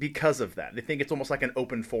that because of that. They think it's almost like an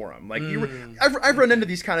open forum. Like, I've run into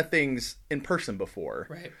these kind of things in person before.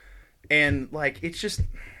 Right. And like, it's just,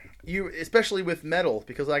 especially with metal,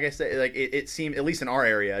 because like I said, like it seemed, at least in our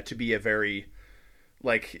area, to be a very,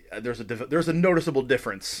 like, there's a noticeable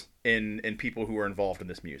difference in people who are involved in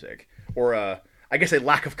this music. Or I guess a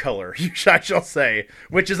lack of color, I shall say,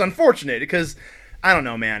 which is unfortunate because, I don't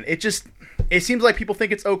know, man. It seems like people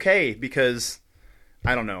think it's okay because,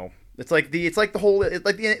 I don't know. It's like the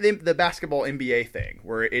basketball NBA thing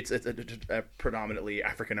where it's a predominantly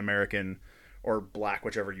African American or black,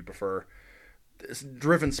 whichever you prefer,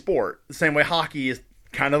 driven sport. The same way hockey is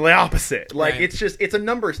kind of the opposite. Like, right. It's a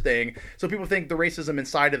numbers thing. So people think the racism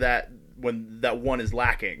inside of that, when that one is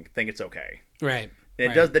lacking, think it's okay. Right.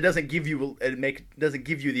 And that doesn't give you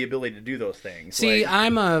the ability to do those things. See, like,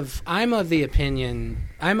 I'm of the opinion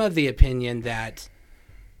that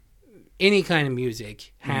any kind of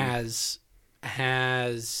music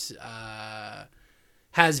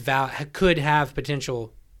could have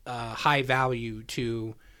potential high value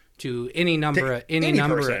to any number of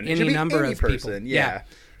people. Yeah.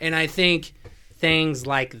 And I think things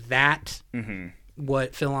like that,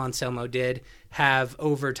 what Phil Anselmo did, have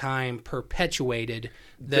over time perpetuated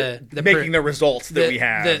the results that we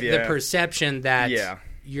have. The perception that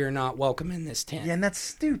you're not welcome in this tent. Yeah, and that's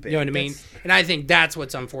stupid. You know what I mean? And I think that's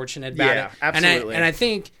what's unfortunate about it. Yeah, absolutely. And I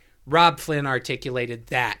think Rob Flynn articulated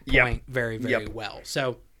that point very, very well.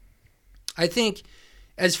 So I think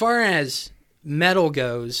as far as metal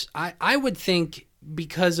goes, I would think,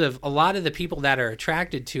 because of a lot of the people that are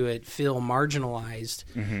attracted to it feel marginalized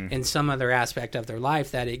in some other aspect of their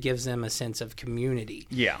life, that it gives them a sense of community.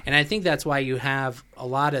 Yeah. And I think that's why you have a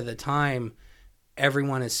lot of the time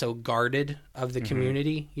everyone is so guarded of the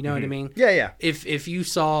community. You know what I mean? Yeah, yeah. If you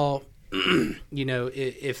saw,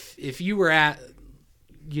 if you were at,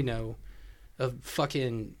 a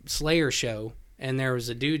fucking Slayer show and there was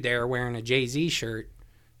a dude there wearing a Jay-Z shirt,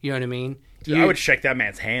 you know what I mean? Dude, I would shake that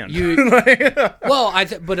man's hand.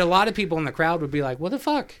 But a lot of people in the crowd would be like, "What the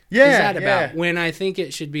fuck is that about?" When I think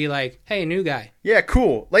it should be like, "Hey, new guy." Yeah,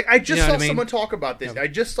 cool. Like, I just saw someone talk about this. I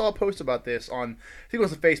just saw a post about this on, I think it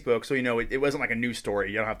was on Facebook. So it wasn't like a news story.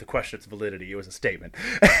 You don't have to question its validity. It was a statement,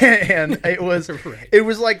 and it was it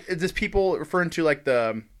was like this people referring to like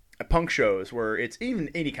the punk shows where it's even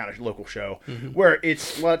any kind of local show where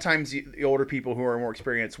it's a lot of times the older people who are more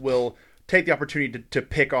experienced will take the opportunity to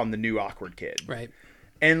pick on the new awkward kid. Right.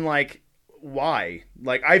 And like, why?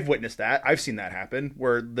 Like, I've witnessed that. I've seen that happen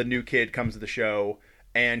where the new kid comes to the show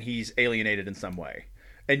and he's alienated in some way.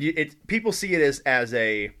 And people see it as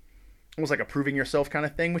a almost like a proving yourself kind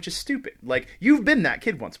of thing, which is stupid. Like, you've been that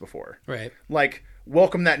kid once before. Right. Like,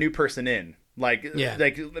 welcome that new person in. Like,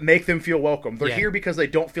 make them feel welcome. They're here because they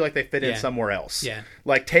don't feel like they fit in somewhere else. Yeah.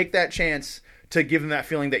 Like, take that chance to give them that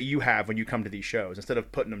feeling that you have when you come to these shows, instead of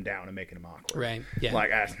putting them down and making them awkward. Right. Yeah. Like,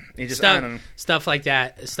 stuff like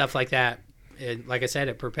that. Like I said,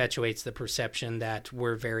 it perpetuates the perception that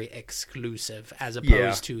we're very exclusive as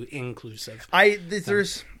opposed to inclusive. I'll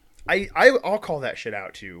call that shit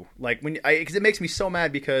out too. Like, because it makes me so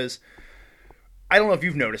mad, because I don't know if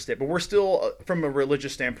you've noticed it, but we're still, from a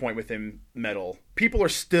religious standpoint within metal, people are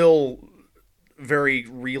still very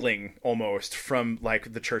reeling almost from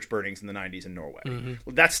like the church burnings in the 90s in Norway.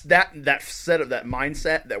 That's that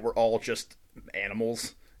mindset that we're all just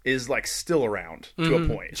animals is like still around to a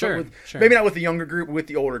point. Sure, so maybe not with the younger group, but with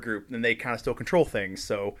the older group, then they kind of still control things.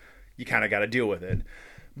 So you kind of got to deal with it.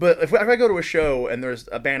 But if I go to a show and there's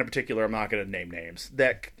a band in particular, I'm not going to name names,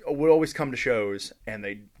 that would always come to shows and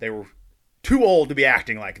they were too old to be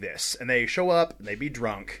acting like this, and they show up and they'd be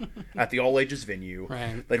drunk at the all ages venue.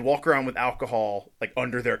 Right. They'd walk around with alcohol like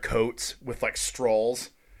under their coats with like straws,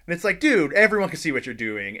 and it's like, dude, everyone can see what you're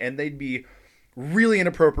doing. And they'd be really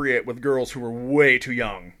inappropriate with girls who were way too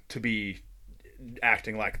young to be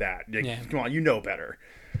acting like that. Like, come on, you know better.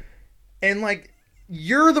 And like,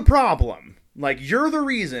 you're the problem. Like, you're the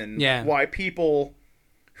reason why people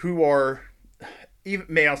who are, even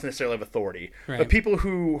may not necessarily have authority, but people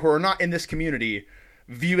who are not in this community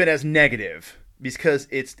view it as negative because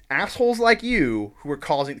it's assholes like you who are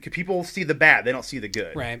causing. People see the bad, they don't see the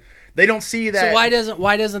good. Right. They don't see that. So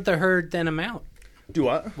why doesn't the herd thin them out? Do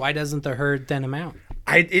what? Why doesn't the herd thin them out?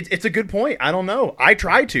 It's a good point. I don't know. I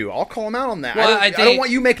try to. I'll call them out on that. Well, I don't want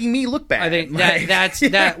you making me look bad. I think that's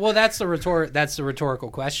that. Well, that's the rhetorical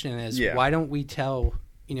question is why don't we tell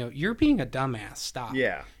you're being a dumbass. Stop.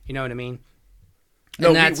 Yeah. You know what I mean?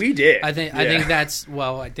 No, we did. I think that's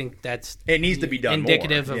it needs to be done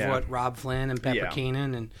indicative more. of what Rob Flynn and Pepper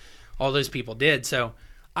Keenan and all those people did. So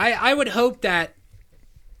I would hope that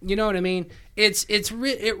you know what I mean. It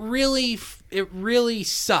really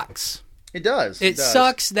sucks. It does. It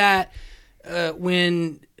sucks that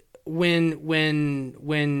when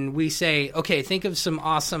we say, okay, think of some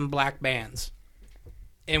awesome black bands,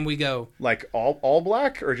 and we go like all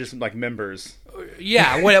black or just like members.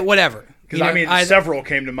 Yeah, whatever. Because several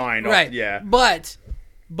came to mind. Right. Yeah. But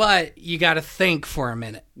you got to think for a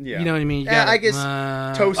minute. Yeah. You know what I mean? I guess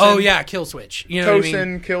Tosin. Oh yeah, Kill Switch. You know what I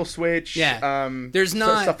mean? Kill Switch. Yeah. There's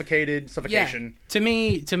not suffocation. Yeah. To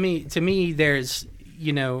me, there's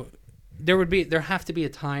there have to be a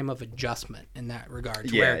time of adjustment in that regard.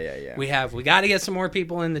 We got to get some more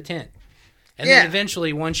people in the tent, and then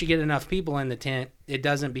eventually, once you get enough people in the tent, it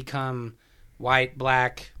doesn't become white,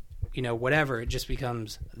 black, whatever. It just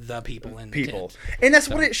becomes the people in the tent. And that's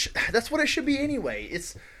what it should be anyway.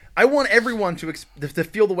 I want everyone to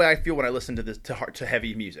feel the way I feel when I listen to this to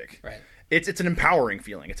heavy music. Right. It's an empowering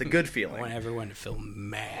feeling. It's a good feeling. I want everyone to feel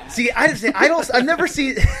mad. See, I've never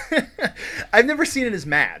seen it as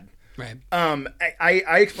mad. Right.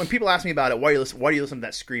 I when people ask me about it, why do you listen to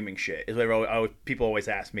that screaming shit? Is what people always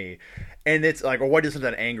ask me, and it's like, or why do you listen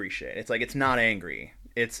to that angry shit? It's like it's not angry.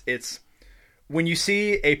 It's when you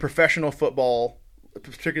see a professional football,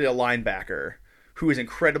 particularly a linebacker, who is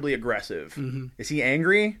incredibly aggressive. Mm-hmm. Is he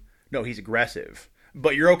angry? No, he's aggressive.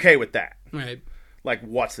 But you're okay with that, right? Like,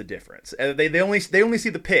 what's the difference? They only see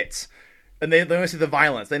the pits, and they only see the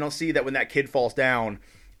violence. They don't see that when that kid falls down,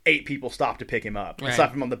 8 people stop to pick him up, and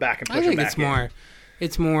slap him on the back, and push him back in.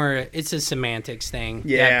 It's a semantics thing.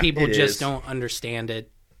 Yeah, that people just don't understand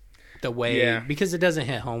it the way because it doesn't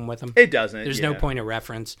hit home with them. It doesn't. There's no point of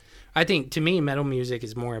reference. I think to me, metal music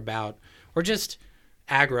is more about, or just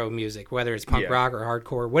aggro music, whether it's punk rock or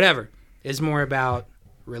hardcore, whatever, is more about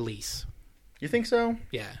release. You think so?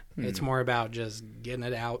 Yeah, it's more about just getting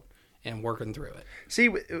it out and working through it. See,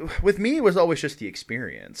 with me, it was always just the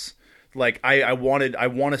experience. Like I wanted to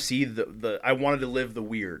live the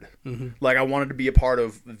weird. Mm-hmm. Like I wanted to be a part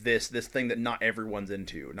of this thing that not everyone's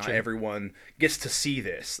into. Not everyone gets to see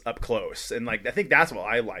this up close. And like I think that's what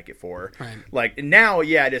I like it for. Right. Like now,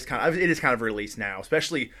 it is kind of a release now.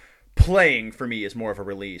 Especially playing for me is more of a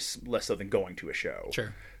release, less so than going to a show.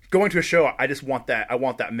 Sure. Going to a show, I just want that. I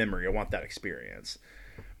want that memory. I want that experience.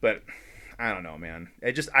 But I don't know, man.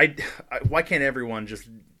 Why can't everyone just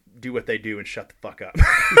do what they do and shut the fuck up?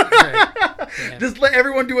 Just let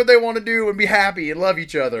everyone do what they want to do and be happy and love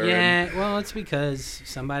each other. Yeah, well, it's because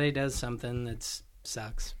somebody does something that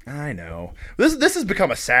sucks. I know. This has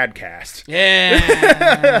become a sad cast. Yeah.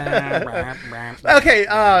 Okay,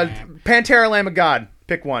 Pantera, Lamb of God.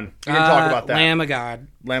 Pick one. We're going to talk about that. Lamb of God.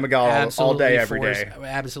 Lamb of God all day, every day.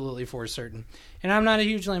 Absolutely for certain. And I'm not a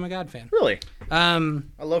huge Lamb of God fan. Really? I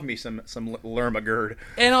love me some Lamb of God.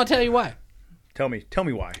 And I'll tell you why. Tell me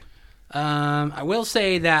why. I will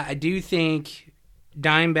say that I do think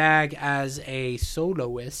Dimebag as a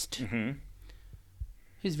soloist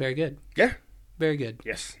is very good. Yeah. Very good.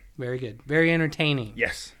 Yes. Very good. Very entertaining.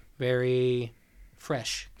 Yes. Very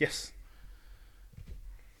fresh. Yes.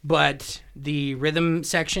 But the rhythm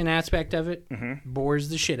section aspect of it bores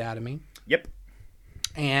the shit out of me. Yep.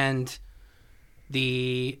 And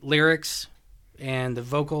the lyrics and the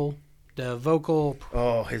vocal.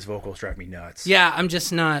 Oh, his vocals drive me nuts. Yeah, it's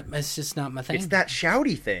just not my thing. It's that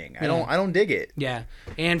shouty thing. I don't dig it. Yeah.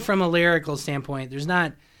 And from a lyrical standpoint, there's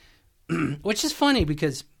not, which is funny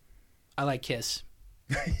because I like Kiss.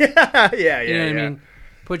 Yeah. You know what I mean?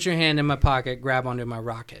 Put your hand in my pocket, grab onto my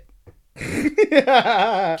rocket.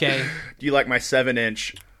 Okay. Do you like my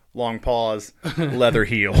 7-inch long paws, leather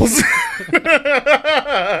heels?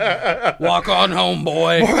 Walk on home,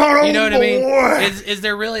 boy. Walk on home, you know what boy. I mean? Is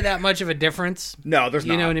there really that much of a difference? No, there's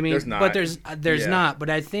not. You know what I mean? There's not. But there's not. But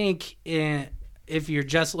I think if you're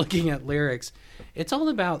just looking at lyrics, it's all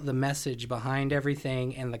about the message behind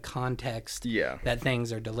everything and the context that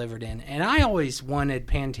things are delivered in. And I always wanted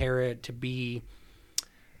Pantera to be...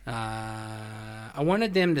 I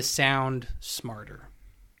wanted them to sound smarter.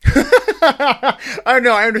 I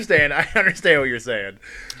know. I understand. I understand what you're saying.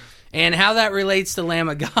 And how that relates to Lamb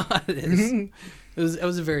of God is It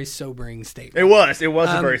was a very sobering statement. It was a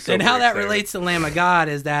very sobering And how that statement. relates to Lamb of God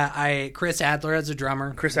is that Chris Adler as a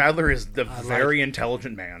drummer. Chris Adler is the very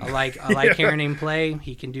intelligent man. I like hearing him play.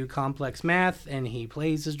 He can do complex math, and he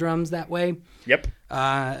plays his drums that way. Yep.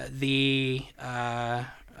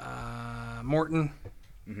 Morton.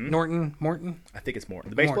 Morton? I think it's Morton.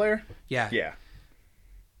 The bass player? Yeah. Yeah.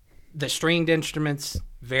 The stringed instruments,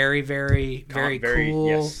 very, very, very cool,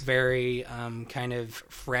 yes. very kind of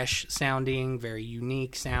fresh sounding, very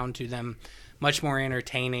unique sound to them, much more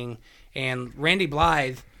entertaining. And Randy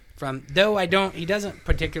Blythe, he doesn't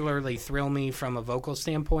particularly thrill me from a vocal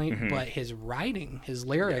standpoint, but his writing, his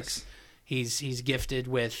lyrics, he's gifted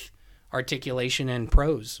with articulation and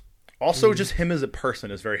prose. Also, just him as a person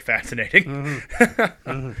is very fascinating.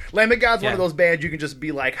 Lamb of God's one of those bands you can just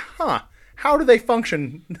be like, huh, how do they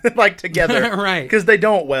function like together? Right. Because they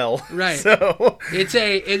don't well. Right. So it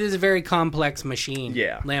is a very complex machine.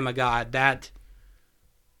 Yeah. Lamb of God. That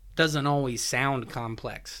doesn't always sound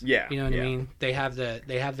complex. Yeah. You know what I mean? They have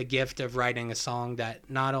the gift of writing a song that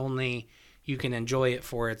not only you can enjoy it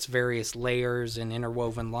for its various layers and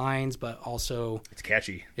interwoven lines, but also it's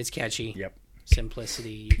catchy. Yep.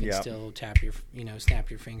 Simplicity. You can still snap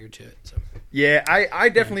your finger to it. So yeah, I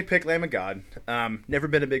definitely pick Lamb of God. Never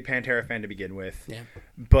been a big Pantera fan to begin with. Yeah.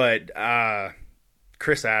 But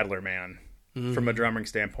Chris Adler, man, from a drumming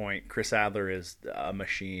standpoint, Chris Adler is a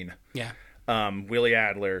machine. Yeah. Willie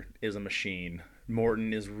Adler is a machine.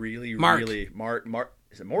 Morton is really Mark. Mark.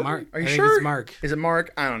 Is it Morton? Mark. Are you I think sure? it's Mark. Is it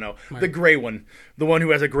Mark? I don't know. Mark. The gray one, the one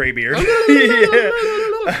who has a gray beard.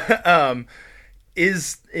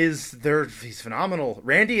 He's phenomenal.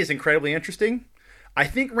 Randy is incredibly interesting. I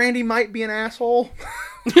think Randy might be an asshole.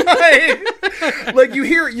 like you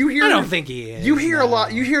hear. I don't think he is. You hear a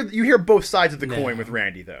lot. You hear both sides of the coin with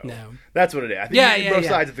Randy, though. No, that's what it is. I think you hear both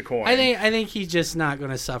sides of the coin. I think he's just not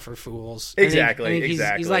going to suffer fools. Exactly. I think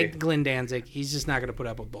exactly. He's like Glenn Danzig. He's just not going to put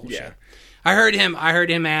up with bullshit. Yeah. I heard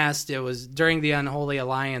him asked. It was during the Unholy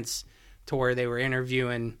Alliance tour. They were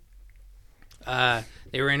interviewing.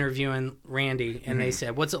 Randy, and they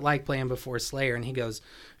said, "What's it like playing before Slayer?" And he goes,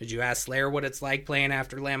 "Did you ask Slayer what it's like playing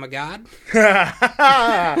after Lamb of God?" And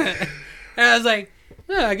I was like,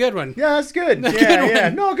 "Yeah, good one. Yeah, that's good. Yeah.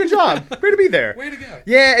 No, good job. Way to be there. Way to go."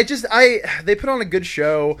 Yeah, they put on a good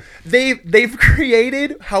show. They have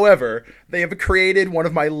created one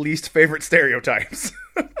of my least favorite stereotypes.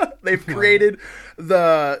 They've created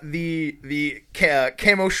the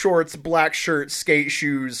camo shorts, black shirt, skate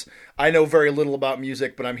shoes. I know very little about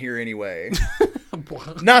music, but I'm here anyway.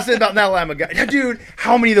 Not saying about that Lamb of God. Dude,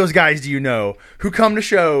 how many of those guys do you know who come to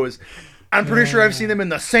shows? I'm pretty sure I've seen them in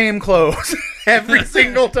the same clothes every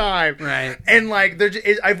single time. Right. And like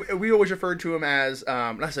we always referred to them as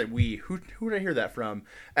I said we. Who did I hear that from?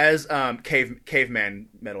 As caveman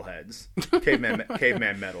metalheads.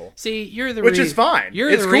 Caveman metal. See, you're the which is fine.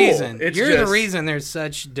 It's cool. Reason. It's you're just, the reason there's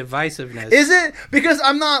such divisiveness. Is it? Because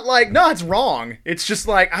I'm not like, no, it's wrong. It's just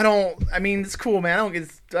like it's cool, man. I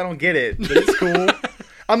don't get it, but it's cool.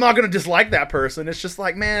 I'm not gonna dislike that person. It's just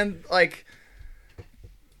like, man, like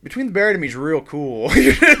Between the Buried and Me is real cool.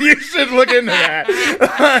 You should look into that.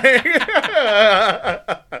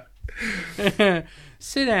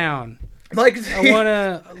 Sit down. Like I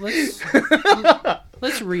wanna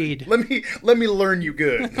let's read. Let me learn you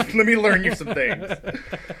good. Let me learn you some things.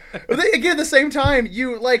 But again, at the same time,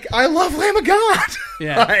 I love Lamb of God.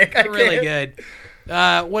 Yeah, really good.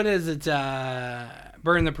 What is it?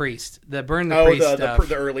 Burn the Priest. The Priest stuff.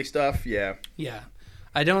 The early stuff. Yeah. Yeah.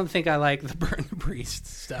 I don't think I like the Burn the Priest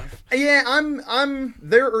stuff. Yeah, I'm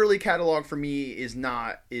their early catalog for me is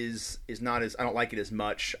not as I don't like it as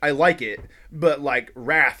much. I like it, but like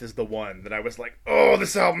Wrath is the one that I was like, oh,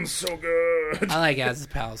 this album's so good. I like As the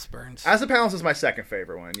Palace Burns. As the Palace is my second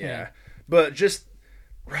favorite one, yeah. But just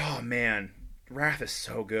man, Wrath is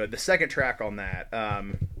so good. The second track on that,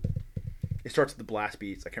 it starts with the blast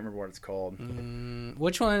beats. I can't remember what it's called.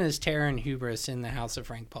 Which one is Terror and Hubris in the House of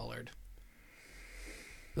Frank Pollard?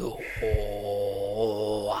 Oh,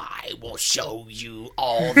 I will show you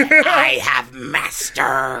all that I have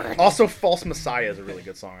mastered. Also, False Messiah is a really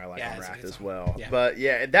good song I like on Wrath as well. Yeah. But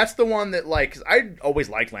yeah, that's the one that I always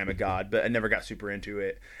liked Lamb of God, but I never got super into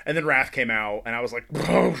it. And then Wrath came out, and I was like,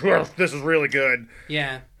 oh, this is really good.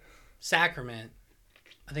 Yeah. Sacrament.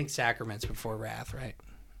 I think Sacrament's before Wrath, right?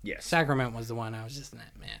 Yes. Sacrament was the one I was just, man.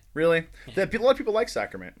 Really? Yeah. A lot of people like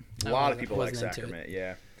Sacrament. A lot of people like Sacrament,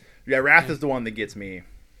 yeah. Yeah, Wrath is the one that gets me.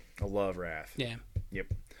 I love Wrath. Yeah.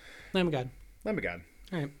 Yep. Lamb of God. Lamb of God.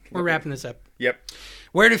 All right, we're wrapping this up. Yep.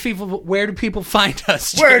 Where do people find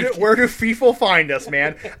us? Where do people find us,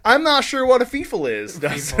 man? I'm not sure what a feefle is,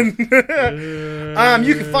 Dustin.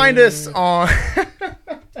 You can find us on.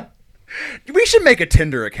 We should make a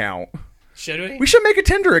Tinder account. Should we? We should make a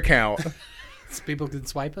Tinder account. So people can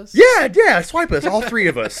swipe us? Yeah, swipe us, all three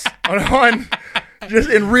of us. on just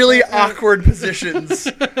in really awkward positions.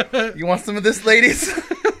 You want some of this, ladies?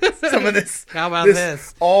 Some of this. How about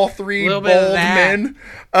this? All three bald men.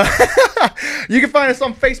 You can find us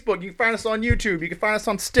on Facebook. You can find us on YouTube. You can find us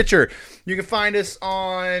on Stitcher. You can find us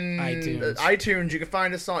on iTunes. You can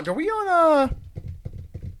find us on... Are we on...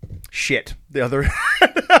 Shit. The other...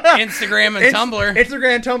 Instagram and Tumblr.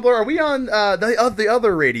 Instagram and Tumblr. Are we on the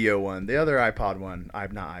other radio one? The other iPod one?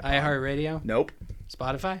 I'm not iPod. iHeartRadio? Nope.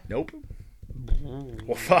 Spotify? Nope.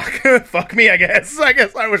 Well, fuck. Fuck me, I guess. I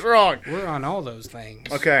guess I was wrong. We're on all those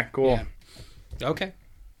things. Okay, cool. Yeah. Okay.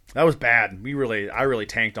 That was bad. I really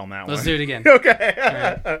tanked on that one. Let's do it again. Okay.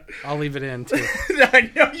 Right. I'll leave it in, too.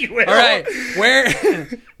 I know you will. All right.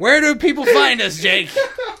 Where do people find us, Jake?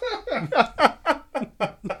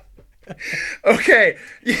 Okay.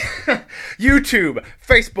 YouTube,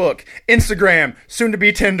 Facebook, Instagram, soon to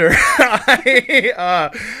be Tinder,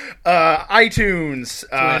 iTunes,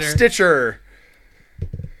 Stitcher,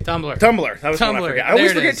 Tumblr. That was one I forget. I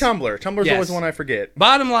always forget Tumblr. Tumblr's always one I forget.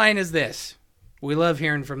 Bottom line is this. We love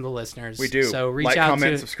hearing from the listeners. We do. So reach out out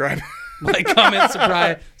comment, subscribe. Like, comment,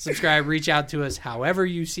 subscribe. Reach out to us however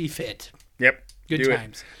you see fit. Yep. Good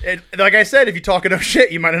times. Like I said, if you talk enough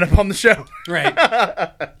shit, you might end up on the show. Right.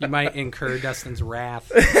 You might incur Dustin's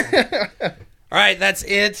wrath. All right, that's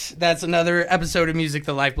it. That's another episode of Music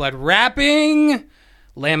the Lifeblood. Rapping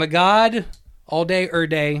Lamb of God, all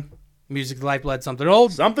day, Music the Lifeblood, something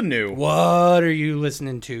old. Something new. What are you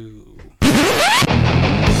listening to?